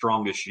be the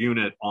strongest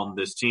unit on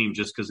this team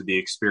just because of the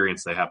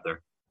experience they have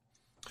there.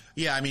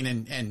 Yeah, I mean,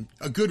 and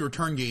a good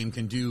return game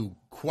can do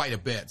quite a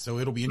bit. So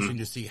it'll be interesting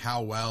to see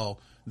how well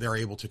they're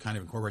able to kind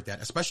of incorporate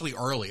that, especially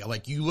early.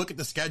 Like, you look at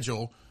the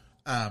schedule,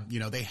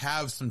 they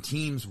have some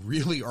teams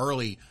really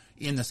early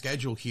in the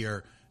schedule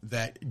here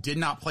that did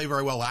not play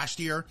very well last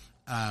year.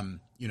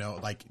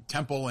 Like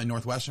Temple and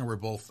Northwestern were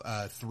both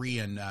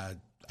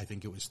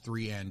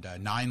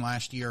 3-9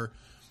 last year.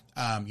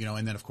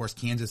 And then of course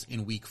Kansas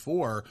in week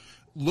 4.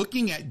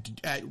 Looking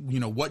at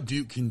what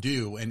Duke can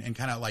do and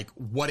kind of like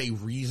what a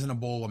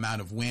reasonable amount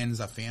of wins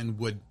a fan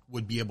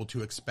would be able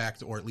to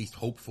expect or at least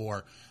hope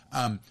for.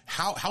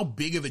 How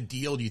big of a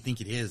deal do you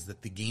think it is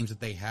that the games that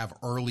they have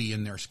early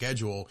in their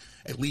schedule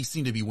at least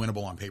seem to be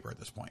winnable on paper at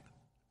this point?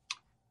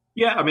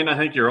 Yeah, I mean, I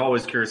think you're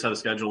always curious how the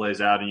schedule lays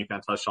out, and you kind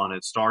of touched on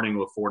it, starting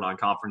with 4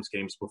 non-conference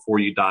games before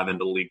you dive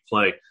into league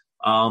play.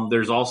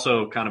 There's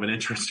also kind of an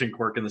interesting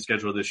quirk in the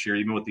schedule this year,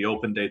 even with the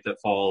open date that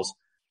falls.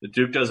 The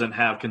Duke doesn't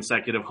have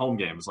consecutive home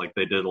games like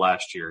they did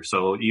last year.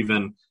 So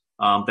even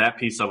that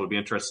piece of it would be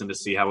interesting to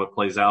see how it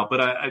plays out. But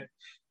I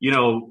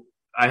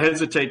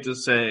hesitate to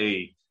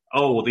say,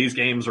 oh, well, these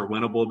games are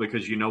winnable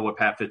because you know what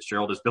Pat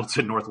Fitzgerald has built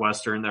at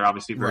Northwestern. They're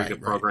obviously a very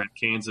good program.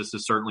 Kansas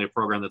is certainly a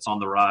program that's on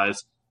the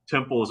rise.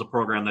 Temple is a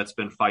program that's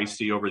been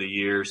feisty over the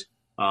years.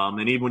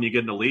 And even when you get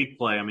into league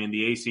play, I mean,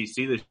 the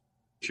ACC this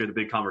year, the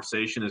big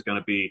conversation is going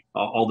to be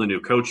all the new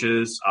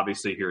coaches,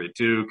 obviously here at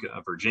Duke,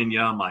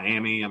 Virginia,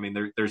 Miami. I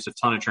mean, there's a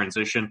ton of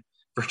transition,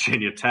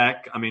 Virginia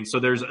Tech. I mean, so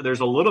there's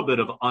a little bit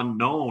of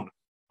unknown,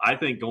 I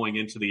think, going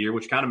into the year,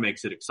 which kind of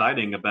makes it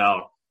exciting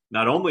about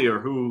not only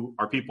who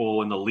are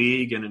people in the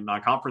league and in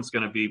non-conference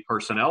going to be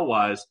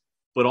personnel-wise,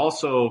 but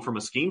also from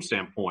a scheme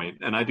standpoint.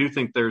 And I do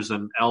think there's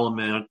an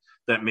element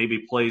that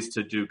maybe plays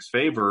to Duke's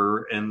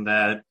favor in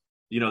that,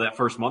 that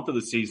first month of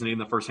the season, in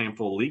the first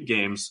handful of league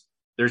games,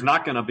 there's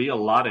not going to be a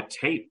lot of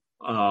tape.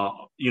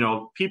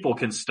 People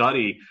can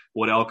study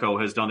what Elko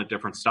has done at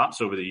different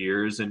stops over the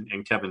years and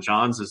Kevin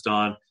Johns has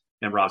done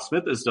and Rob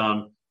Smith has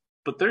done,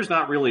 but there's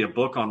not really a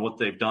book on what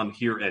they've done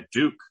here at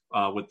Duke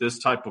with this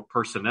type of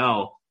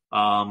personnel.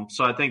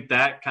 So I think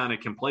that kind of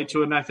can play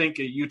to it. And I think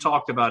you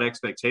talked about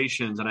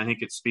expectations, and I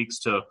think it speaks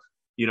to,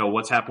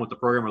 what's happened with the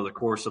program over the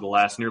course of the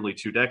last nearly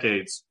 2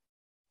 decades.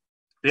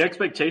 The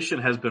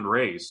expectation has been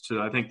raised to,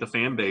 I think the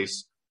fan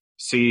base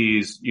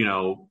sees,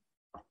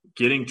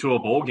 getting to a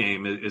bowl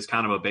game is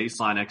kind of a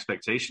baseline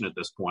expectation at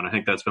this point. I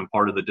think that's been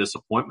part of the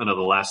disappointment of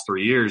the last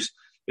 3 years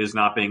is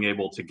not being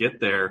able to get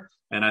there.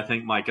 And I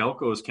think Mike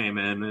Elko's came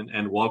in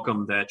and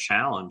welcomed that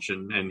challenge.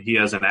 And he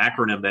has an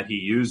acronym that he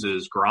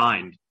uses,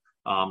 GRIND,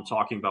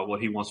 talking about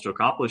what he wants to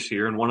accomplish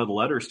here. And one of the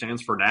letters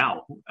stands for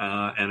now.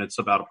 And it's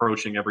about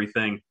approaching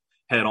everything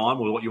head on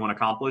with what you want to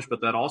accomplish. But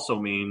that also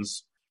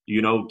means,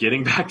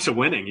 getting back to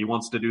winning. He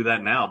wants to do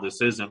that now.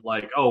 This isn't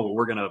like, oh,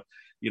 we're going to,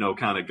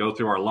 kind of go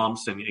through our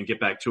lumps and get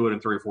back to it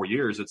in 3 or 4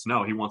 years. It's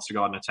no, he wants to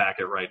go out and attack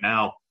it right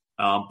now.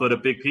 But a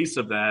big piece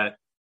of that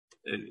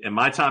in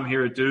my time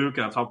here at Duke,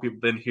 and I've talked to people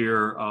who've been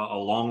here a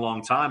long,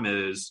 long time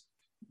is,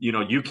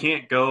 you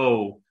can't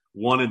go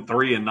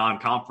 1-3 in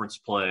non-conference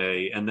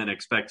play and then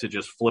expect to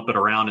just flip it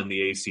around in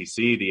the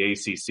ACC. The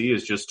ACC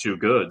is just too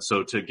good.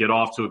 So to get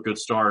off to a good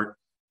start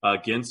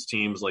against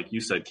teams like you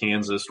said,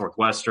 Kansas,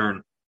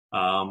 Northwestern,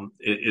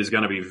 it is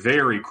going to be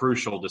very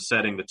crucial to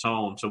setting the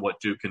tone to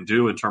what Duke can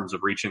do in terms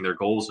of reaching their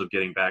goals of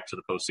getting back to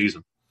the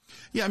postseason.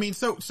 Yeah, I mean,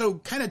 so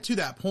kind of to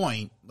that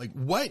point, like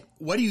what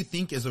do you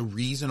think is a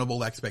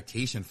reasonable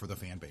expectation for the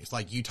fan base?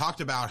 Like you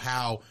talked about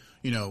how,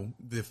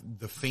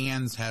 the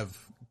fans have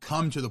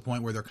come to the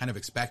point where they're kind of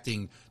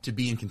expecting to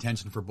be in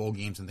contention for bowl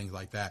games and things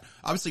like that.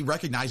 Obviously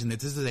recognizing that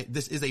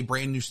this is a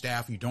brand new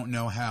staff. You don't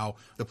know how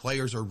the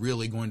players are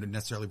really going to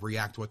necessarily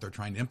react to what they're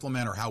trying to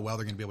implement or how well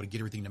they're going to be able to get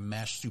everything to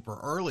mesh super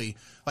early.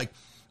 Like,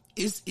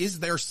 Is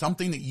there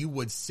something that you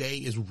would say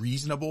is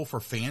reasonable for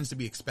fans to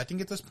be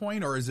expecting at this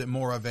point, or is it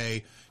more of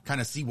a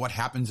kind of see what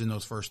happens in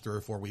those first 3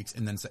 or 4 weeks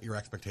and then set your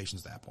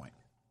expectations at that point?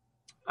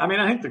 I mean,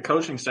 I think the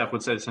coaching staff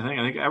would say the same thing.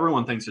 I think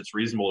everyone thinks it's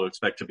reasonable to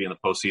expect to be in the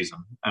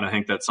postseason. And I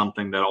think that's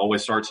something that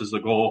always starts as the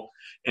goal.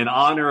 In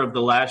honor of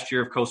the last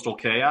year of Coastal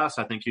Chaos,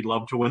 I think you'd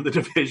love to win the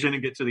division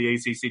and get to the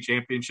ACC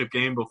championship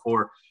game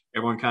before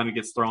everyone kind of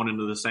gets thrown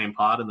into the same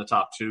pot and the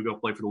top 2 go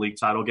play for the league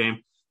title game.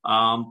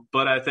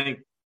 But I think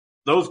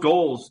those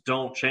goals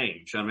don't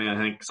change. I mean, I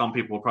think some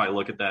people will probably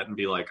look at that and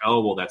be like,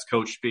 oh, well, that's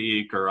coach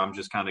speak, or I'm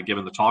just kind of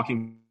giving the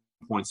talking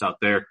points out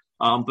there.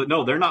 But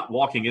no, they're not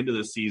walking into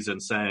this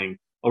season saying,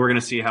 oh, we're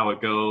going to see how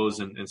it goes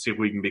and see if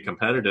we can be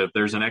competitive.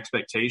 There's an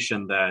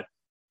expectation that,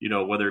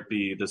 whether it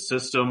be the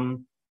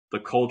system, the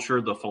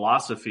culture, the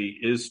philosophy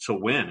is to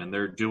win, and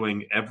they're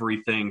doing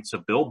everything to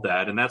build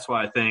that. And that's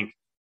why I think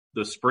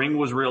the spring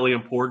was really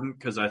important,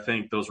 because I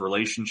think those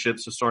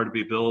relationships have started to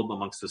be built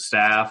amongst the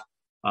staff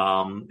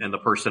and the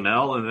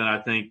personnel. And then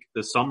I think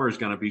the summer is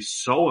going to be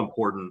so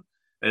important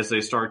as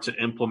they start to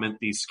implement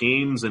these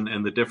schemes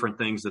and the different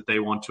things that they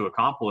want to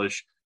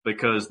accomplish,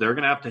 because they're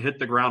going to have to hit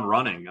the ground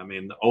running. I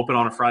mean, open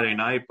on a Friday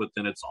night, but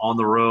then it's on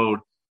the road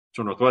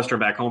to Northwestern,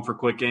 back home for a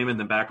quick game, and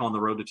then back on the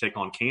road to take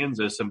on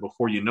Kansas. And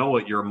before you know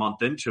it, you're a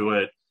month into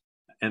it,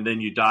 and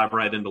then you dive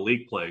right into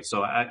league play.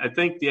 So I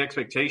think the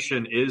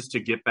expectation is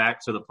to get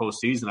back to the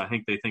postseason. I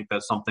think they think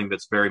that's something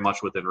that's very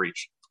much within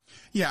reach.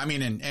 Yeah, I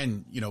mean,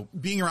 and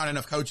being around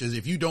enough coaches,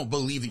 if you don't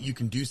believe that you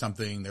can do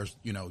something, there's,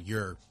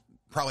 you're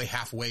probably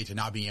halfway to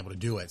not being able to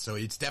do it. So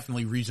it's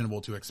definitely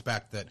reasonable to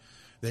expect that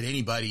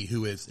anybody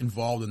who is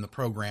involved in the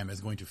program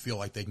is going to feel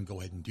like they can go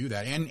ahead and do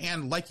that.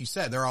 And like you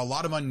said, there are a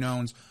lot of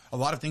unknowns, a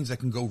lot of things that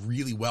can go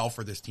really well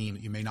for this team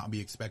that you may not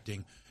be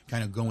expecting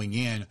kind of going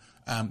in,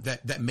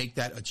 that make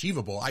that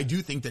achievable. I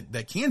do think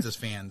that Kansas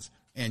fans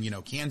and,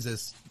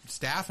 Kansas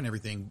staff and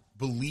everything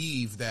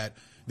believe that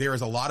there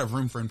is a lot of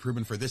room for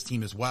improvement for this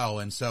team as well.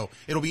 And so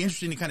it'll be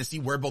interesting to kind of see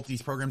where both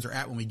these programs are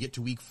at when we get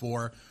to week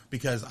 4,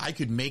 because I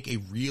could make a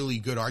really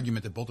good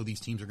argument that both of these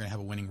teams are going to have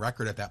a winning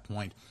record at that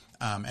point.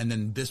 And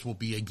then this will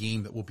be a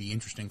game that will be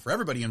interesting for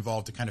everybody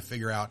involved to kind of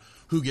figure out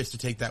who gets to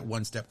take that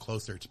one step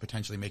closer to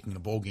potentially making the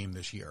bowl game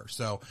this year.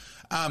 So,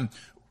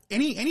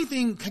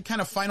 anything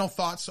kind of final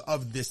thoughts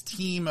of this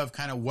team, of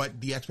kind of what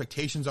the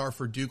expectations are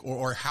for Duke,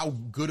 or how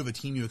good of a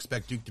team you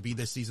expect Duke to be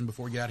this season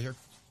before we get out of here?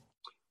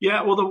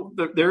 Yeah, well,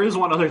 there is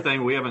one other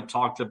thing we haven't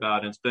talked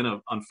about. It's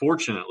been,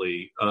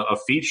 unfortunately, a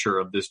feature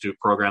of this Duke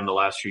program the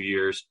last few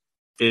years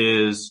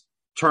is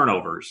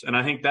turnovers. And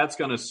I think that's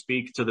going to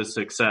speak to the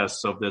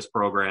success of this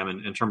program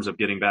in terms of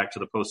getting back to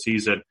the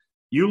postseason.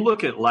 You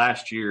look at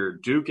last year,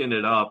 Duke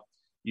ended up,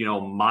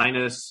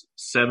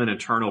 -7 in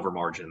turnover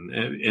margin.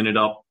 It ended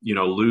up,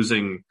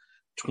 losing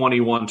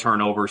 21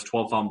 turnovers,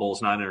 12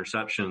 fumbles, 9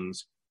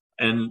 interceptions.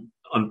 And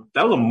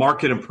that was a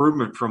marked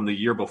improvement from the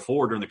year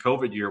before, during the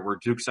COVID year, where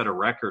Duke set a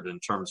record in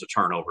terms of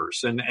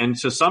turnovers. And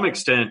to some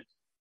extent,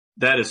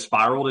 that has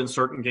spiraled in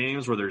certain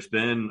games where there's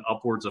been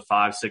upwards of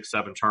 5, 6,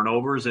 7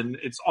 turnovers. And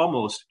it's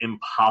almost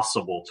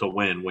impossible to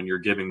win when you're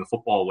giving the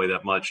football away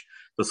that much.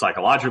 The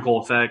psychological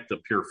effect, the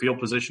pure field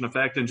position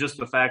effect, and just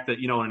the fact that,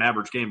 in an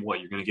average game,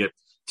 you're going to get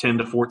 10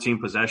 to 14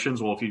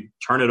 possessions. Well, if you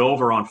turn it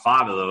over on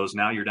 5 of those,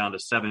 now you're down to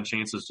 7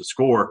 chances to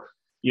score.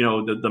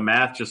 The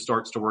math just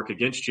starts to work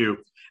against you.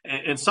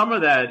 And some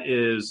of that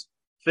is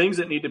things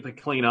that need to be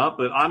cleaned up.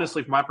 But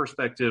honestly, from my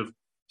perspective,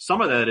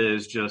 some of that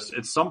is just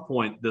at some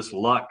point this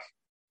luck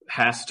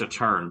has to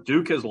turn.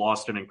 Duke has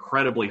lost an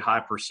incredibly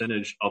high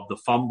percentage of the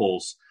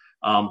fumbles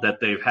that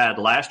they've had.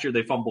 Last year,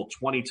 they fumbled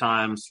 20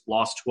 times,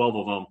 lost 12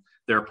 of them.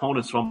 Their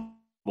opponents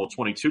fumbled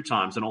 22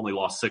 times and only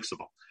lost 6 of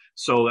them.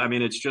 So, I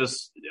mean, it's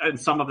just – and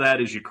some of that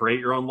is you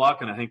create your own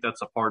luck, and I think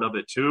that's a part of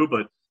it too.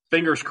 But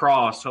fingers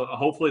crossed,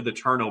 hopefully the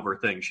turnover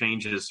thing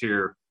changes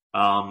here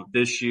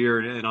this year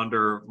and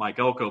under Mike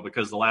Elko,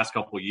 because the last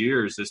couple of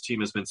years this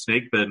team has been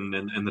snake bitten,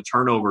 and the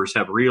turnovers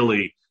have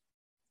really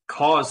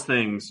caused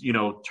things,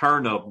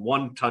 turn a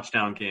 1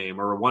 touchdown game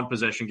or a 1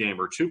 possession game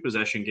or 2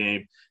 possession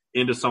game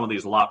into some of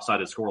these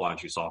lopsided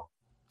scorelines you saw.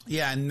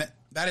 Yeah, and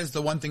that is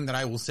the one thing that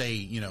I will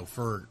say,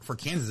 for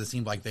Kansas, it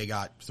seemed like they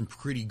got some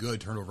pretty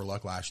good turnover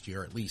luck last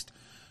year, at least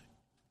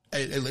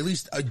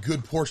a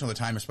good portion of the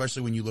time,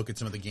 especially when you look at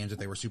some of the games that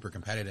they were super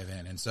competitive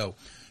in. And so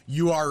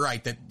you are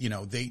right that,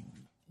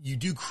 you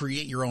do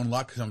create your own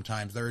luck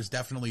sometimes. There is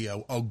definitely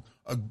a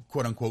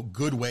quote unquote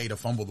good way to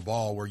fumble the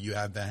ball where you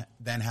have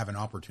then have an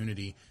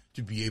opportunity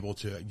to be able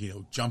to,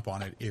 jump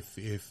on it if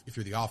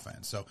you're the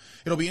offense. So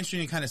it'll be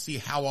interesting to kind of see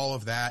how all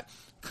of that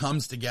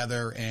comes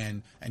together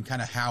and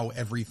kind of how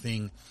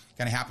everything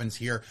kind of happens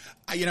here.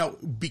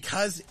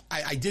 Because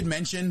I did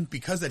mention,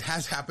 because it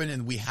has happened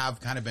and we have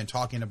kind of been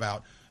talking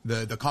about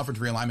the conference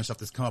realignment stuff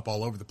that's come up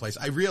all over the place,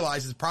 I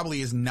realize it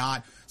probably is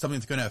not something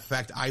that's going to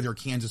affect either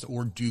Kansas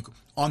or Duke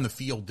on the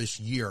field this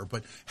year.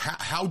 But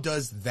how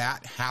does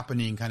that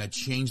happening kind of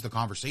change the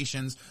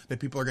conversations that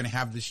people are going to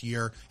have this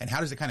year? And how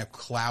does it kind of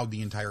cloud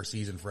the entire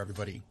season for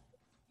everybody?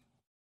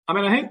 I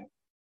mean,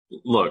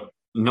 look,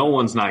 no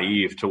one's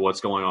naive to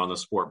what's going on in the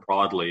sport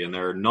broadly. And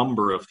there are a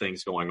number of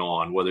things going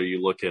on, whether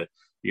you look at,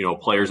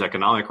 players'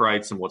 economic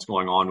rights and what's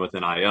going on with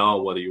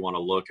NIL, whether you want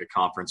to look at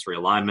conference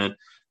realignment,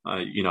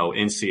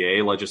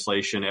 NCAA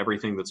legislation,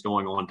 everything that's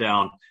going on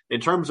down.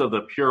 In terms of the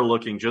pure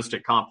looking just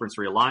at conference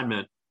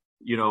realignment,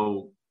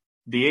 the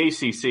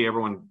ACC,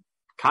 everyone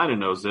kind of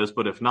knows this,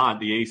 but if not,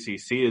 the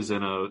ACC is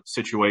in a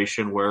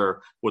situation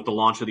where with the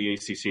launch of the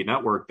ACC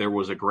network, there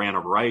was a grant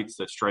of rights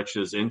that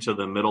stretches into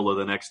the middle of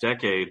the next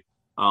decade.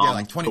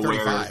 Like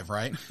 2035,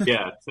 right?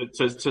 Yeah,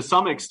 to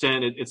some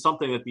extent, it's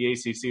something that the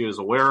ACC is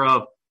aware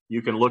of.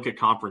 You can look at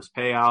conference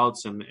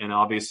payouts, and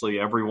obviously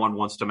everyone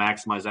wants to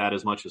maximize that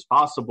as much as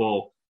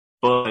possible.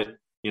 But,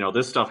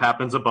 this stuff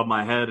happens above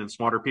my head, and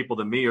smarter people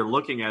than me are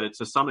looking at it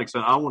to some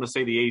extent. I don't want to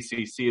say the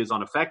ACC is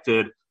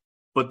unaffected,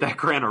 but that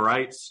grant of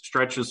rights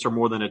stretches for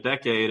more than a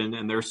decade,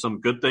 and there's some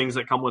good things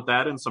that come with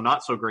that and some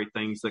not so great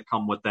things that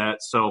come with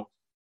that. So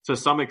to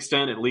some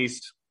extent, at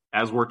least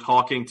as we're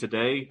talking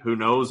today, who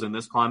knows in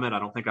this climate, I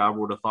don't think I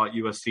would have thought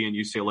USC and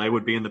UCLA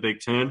would be in the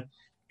Big Ten.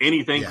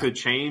 Anything could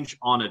change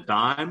on a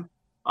dime,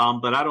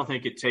 but I don't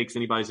think it takes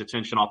anybody's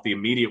attention off the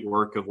immediate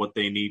work of what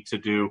they need to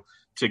do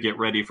to get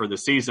ready for the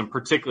season,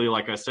 particularly,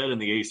 like I said, in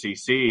the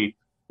ACC,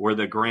 where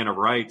the grant of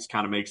rights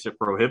kind of makes it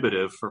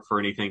prohibitive for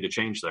anything to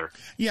change there.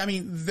 Yeah, I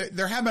mean,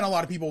 there have been a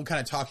lot of people kind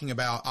of talking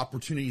about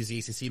opportunities the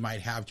ACC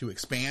might have to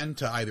expand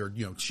to either,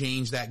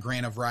 change that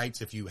grant of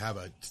rights if you have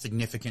a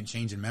significant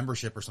change in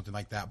membership or something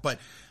like that. But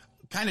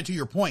kind of to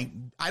your point,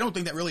 I don't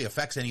think that really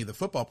affects any of the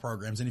football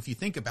programs. And if you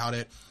think about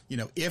it,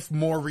 if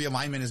more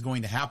realignment is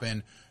going to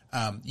happen,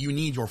 you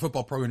need your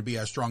football program to be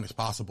as strong as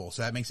possible.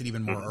 So that makes it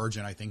even more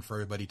urgent, I think, for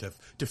everybody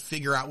to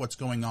figure out what's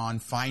going on,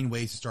 find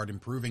ways to start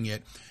improving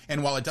it.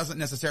 And while it doesn't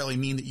necessarily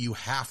mean that you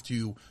have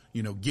to,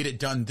 get it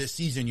done this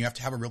season, you have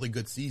to have a really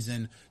good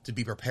season to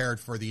be prepared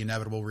for the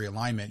inevitable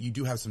realignment. You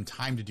do have some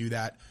time to do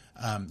that.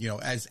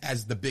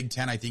 As the Big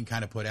Ten, I think,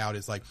 kind of put out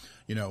is like,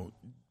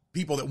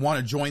 people that want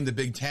to join the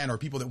Big Ten or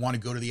people that want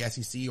to go to the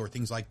SEC or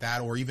things like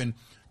that, or even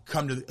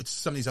come to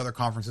some of these other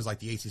conferences like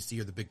the ACC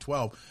or the Big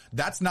 12,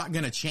 that's not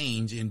going to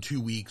change in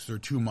 2 weeks or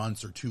 2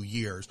 months or 2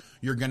 years.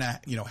 You're going to,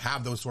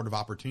 have those sort of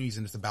opportunities,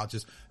 and it's about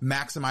just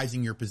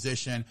maximizing your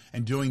position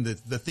and doing the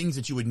things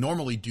that you would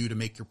normally do to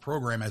make your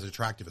program as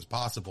attractive as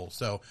possible.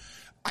 So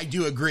I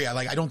do agree.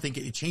 I don't think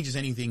it changes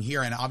anything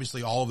here. And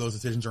obviously all of those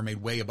decisions are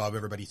made way above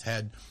everybody's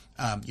head,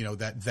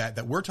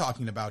 that we're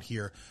talking about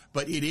here.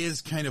 But it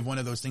is kind of one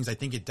of those things. I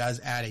think it does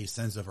add a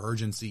sense of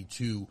urgency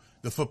to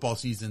the football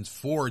seasons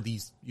for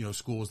these,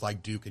 schools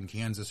like Duke and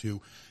Kansas,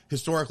 who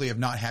historically have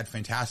not had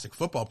fantastic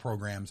football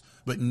programs,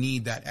 but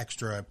need that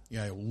extra,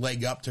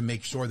 leg up to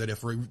make sure that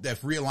if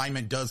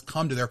realignment does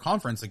come to their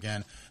conference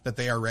again, that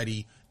they are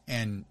ready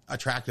and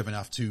attractive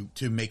enough to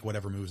make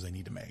whatever moves they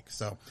need to make.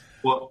 So,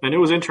 well, and it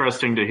was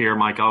interesting to hear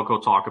Mike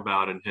Elko talk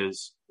about in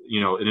his,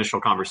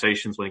 initial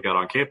conversations when he got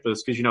on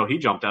campus, because, he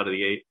jumped out of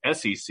the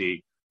SEC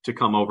to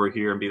come over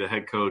here and be the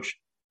head coach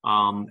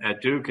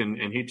at Duke.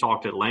 And he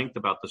talked at length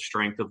about the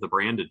strength of the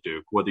brand at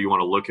Duke, whether you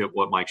want to look at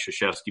what Mike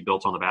Krzyzewski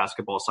built on the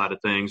basketball side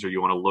of things, or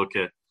you want to look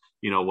at,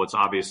 what's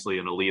obviously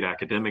an elite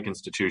academic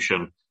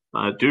institution.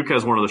 Duke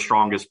has one of the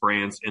strongest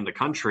brands in the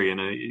country. And,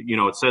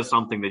 it says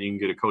something that you can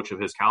get a coach of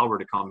his caliber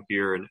to come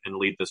here and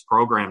lead this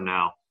program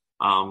now.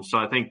 So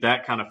I think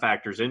that kind of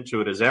factors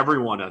into it, as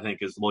everyone, I think,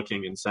 is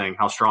looking and saying,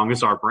 how strong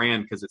is our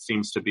brand? Because it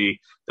seems to be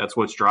that's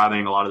what's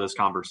driving a lot of this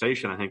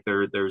conversation. I think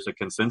there's a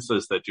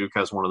consensus that Duke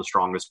has one of the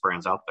strongest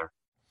brands out there.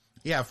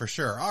 Yeah, for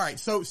sure. All right.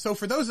 So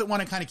for those that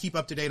want to kind of keep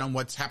up to date on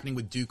what's happening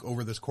with Duke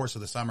over this course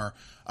of the summer,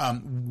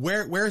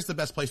 where is the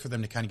best place for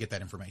them to kind of get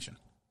that information?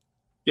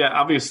 Yeah,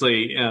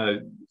 obviously,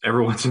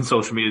 everyone's in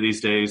social media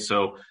these days.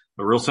 So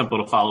real simple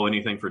to follow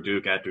anything for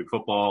Duke at Duke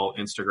Football,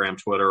 Instagram,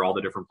 Twitter, all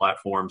the different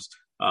platforms.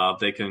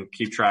 They can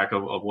keep track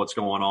of what's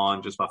going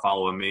on just by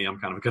following me. I'm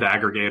kind of a good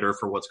aggregator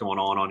for what's going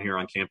on here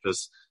on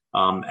campus.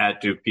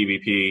 At Duke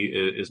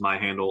PVP is my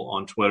handle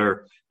on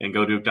Twitter, and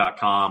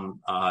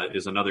GoDuke.com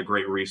is another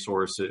great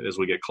resource as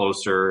we get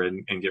closer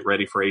and get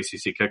ready for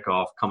ACC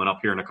kickoff coming up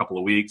here in a couple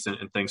of weeks and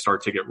things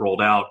start to get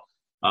rolled out.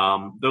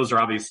 Those are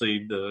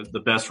obviously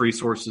the best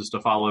resources to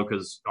follow,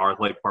 because our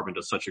athletic department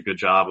does such a good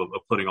job of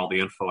putting all the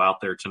info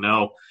out there to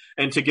know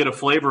and to get a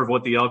flavor of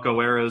what the Elko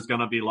era is going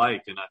to be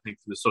like. And I think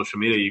through the social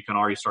media, you can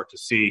already start to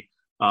see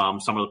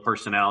some of the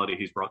personality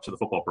he's brought to the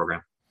football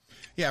program.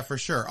 Yeah, for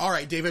sure. All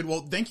right, David.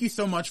 Well, thank you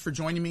so much for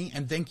joining me,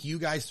 and thank you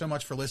guys so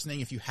much for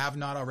listening. If you have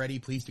not already,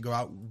 please to go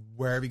out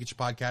wherever you get your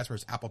podcasts, whether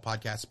it's Apple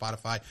Podcasts,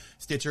 Spotify,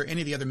 Stitcher,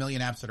 any of the other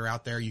million apps that are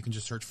out there. You can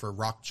just search for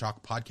Rock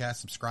Chalk Podcast,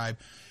 subscribe,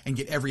 and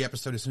get every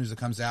episode as soon as it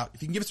comes out.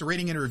 If you can give us a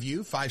rating and a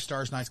review, 5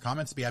 stars, nice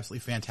comments, it'd be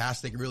absolutely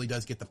fantastic. It really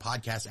does get the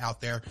podcast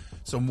out there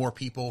so more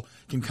people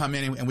can come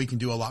in and we can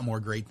do a lot more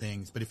great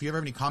things. But if you ever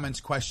have any comments,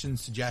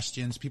 questions,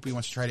 suggestions, people you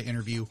want to try to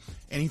interview,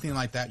 anything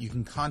like that, you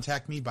can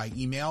contact me by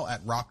email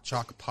at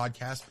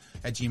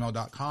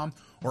rockchalkpodcast@gmail.com,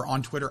 or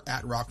on Twitter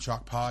at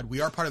RockChalkPod.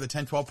 We are part of the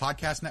 1012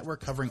 Podcast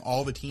Network, covering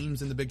all the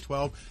teams in the Big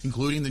 12,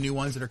 including the new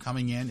ones that are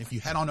coming in. If you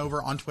head on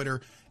over on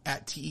Twitter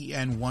at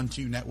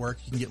TEN12 Network,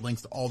 you can get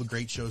links to all the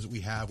great shows that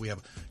we have. We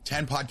have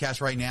 10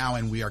 podcasts right now,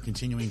 and we are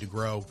continuing to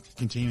grow,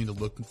 continuing to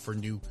look for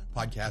new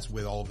podcasts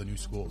with all of the new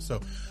schools. So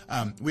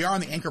we are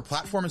on the Anchor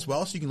platform as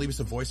well, so you can leave us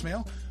a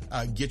voicemail.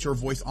 Get your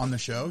voice on the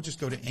show.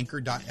 Just go to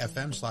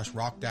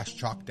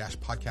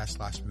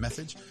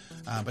anchor.fm/rock-chalk-podcast/message.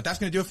 But that's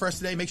going to do it for us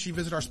today. Make sure you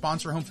visit our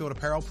sponsor, Home Field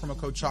Apparel. Promo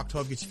code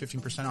CHALK12 gets you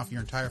 15% off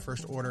your entire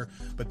first order.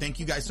 But thank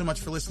you guys so much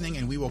for listening,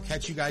 and we will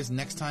catch you guys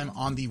next time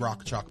on the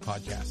Rock Chalk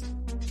Podcast.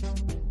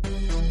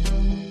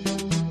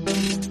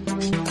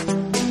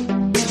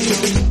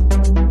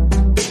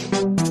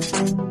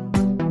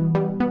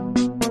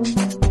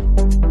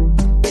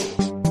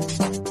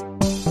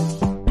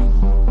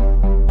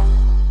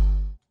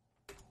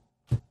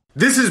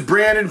 This is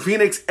Brandon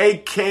Phoenix,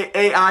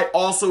 a.k.a. I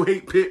Also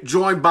Hate Pitt,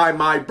 joined by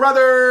my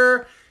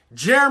brother,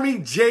 Jeremy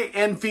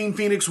J.N.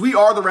 Phoenix. We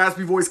are the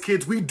Raspy Voice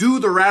Kids. We do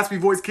the Raspy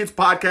Voice Kids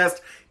podcast.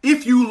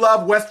 If you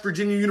love West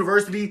Virginia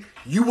University,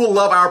 you will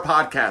love our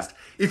podcast.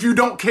 If you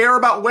don't care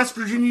about West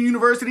Virginia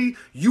University,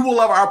 you will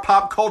love our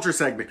pop culture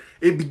segment.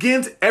 It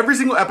begins every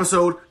single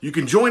episode. You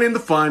can join in the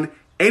fun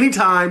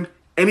anytime,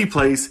 any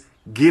place.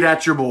 Get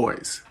at your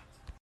boys.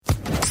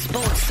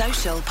 Sports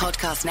Social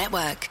Podcast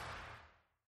Network.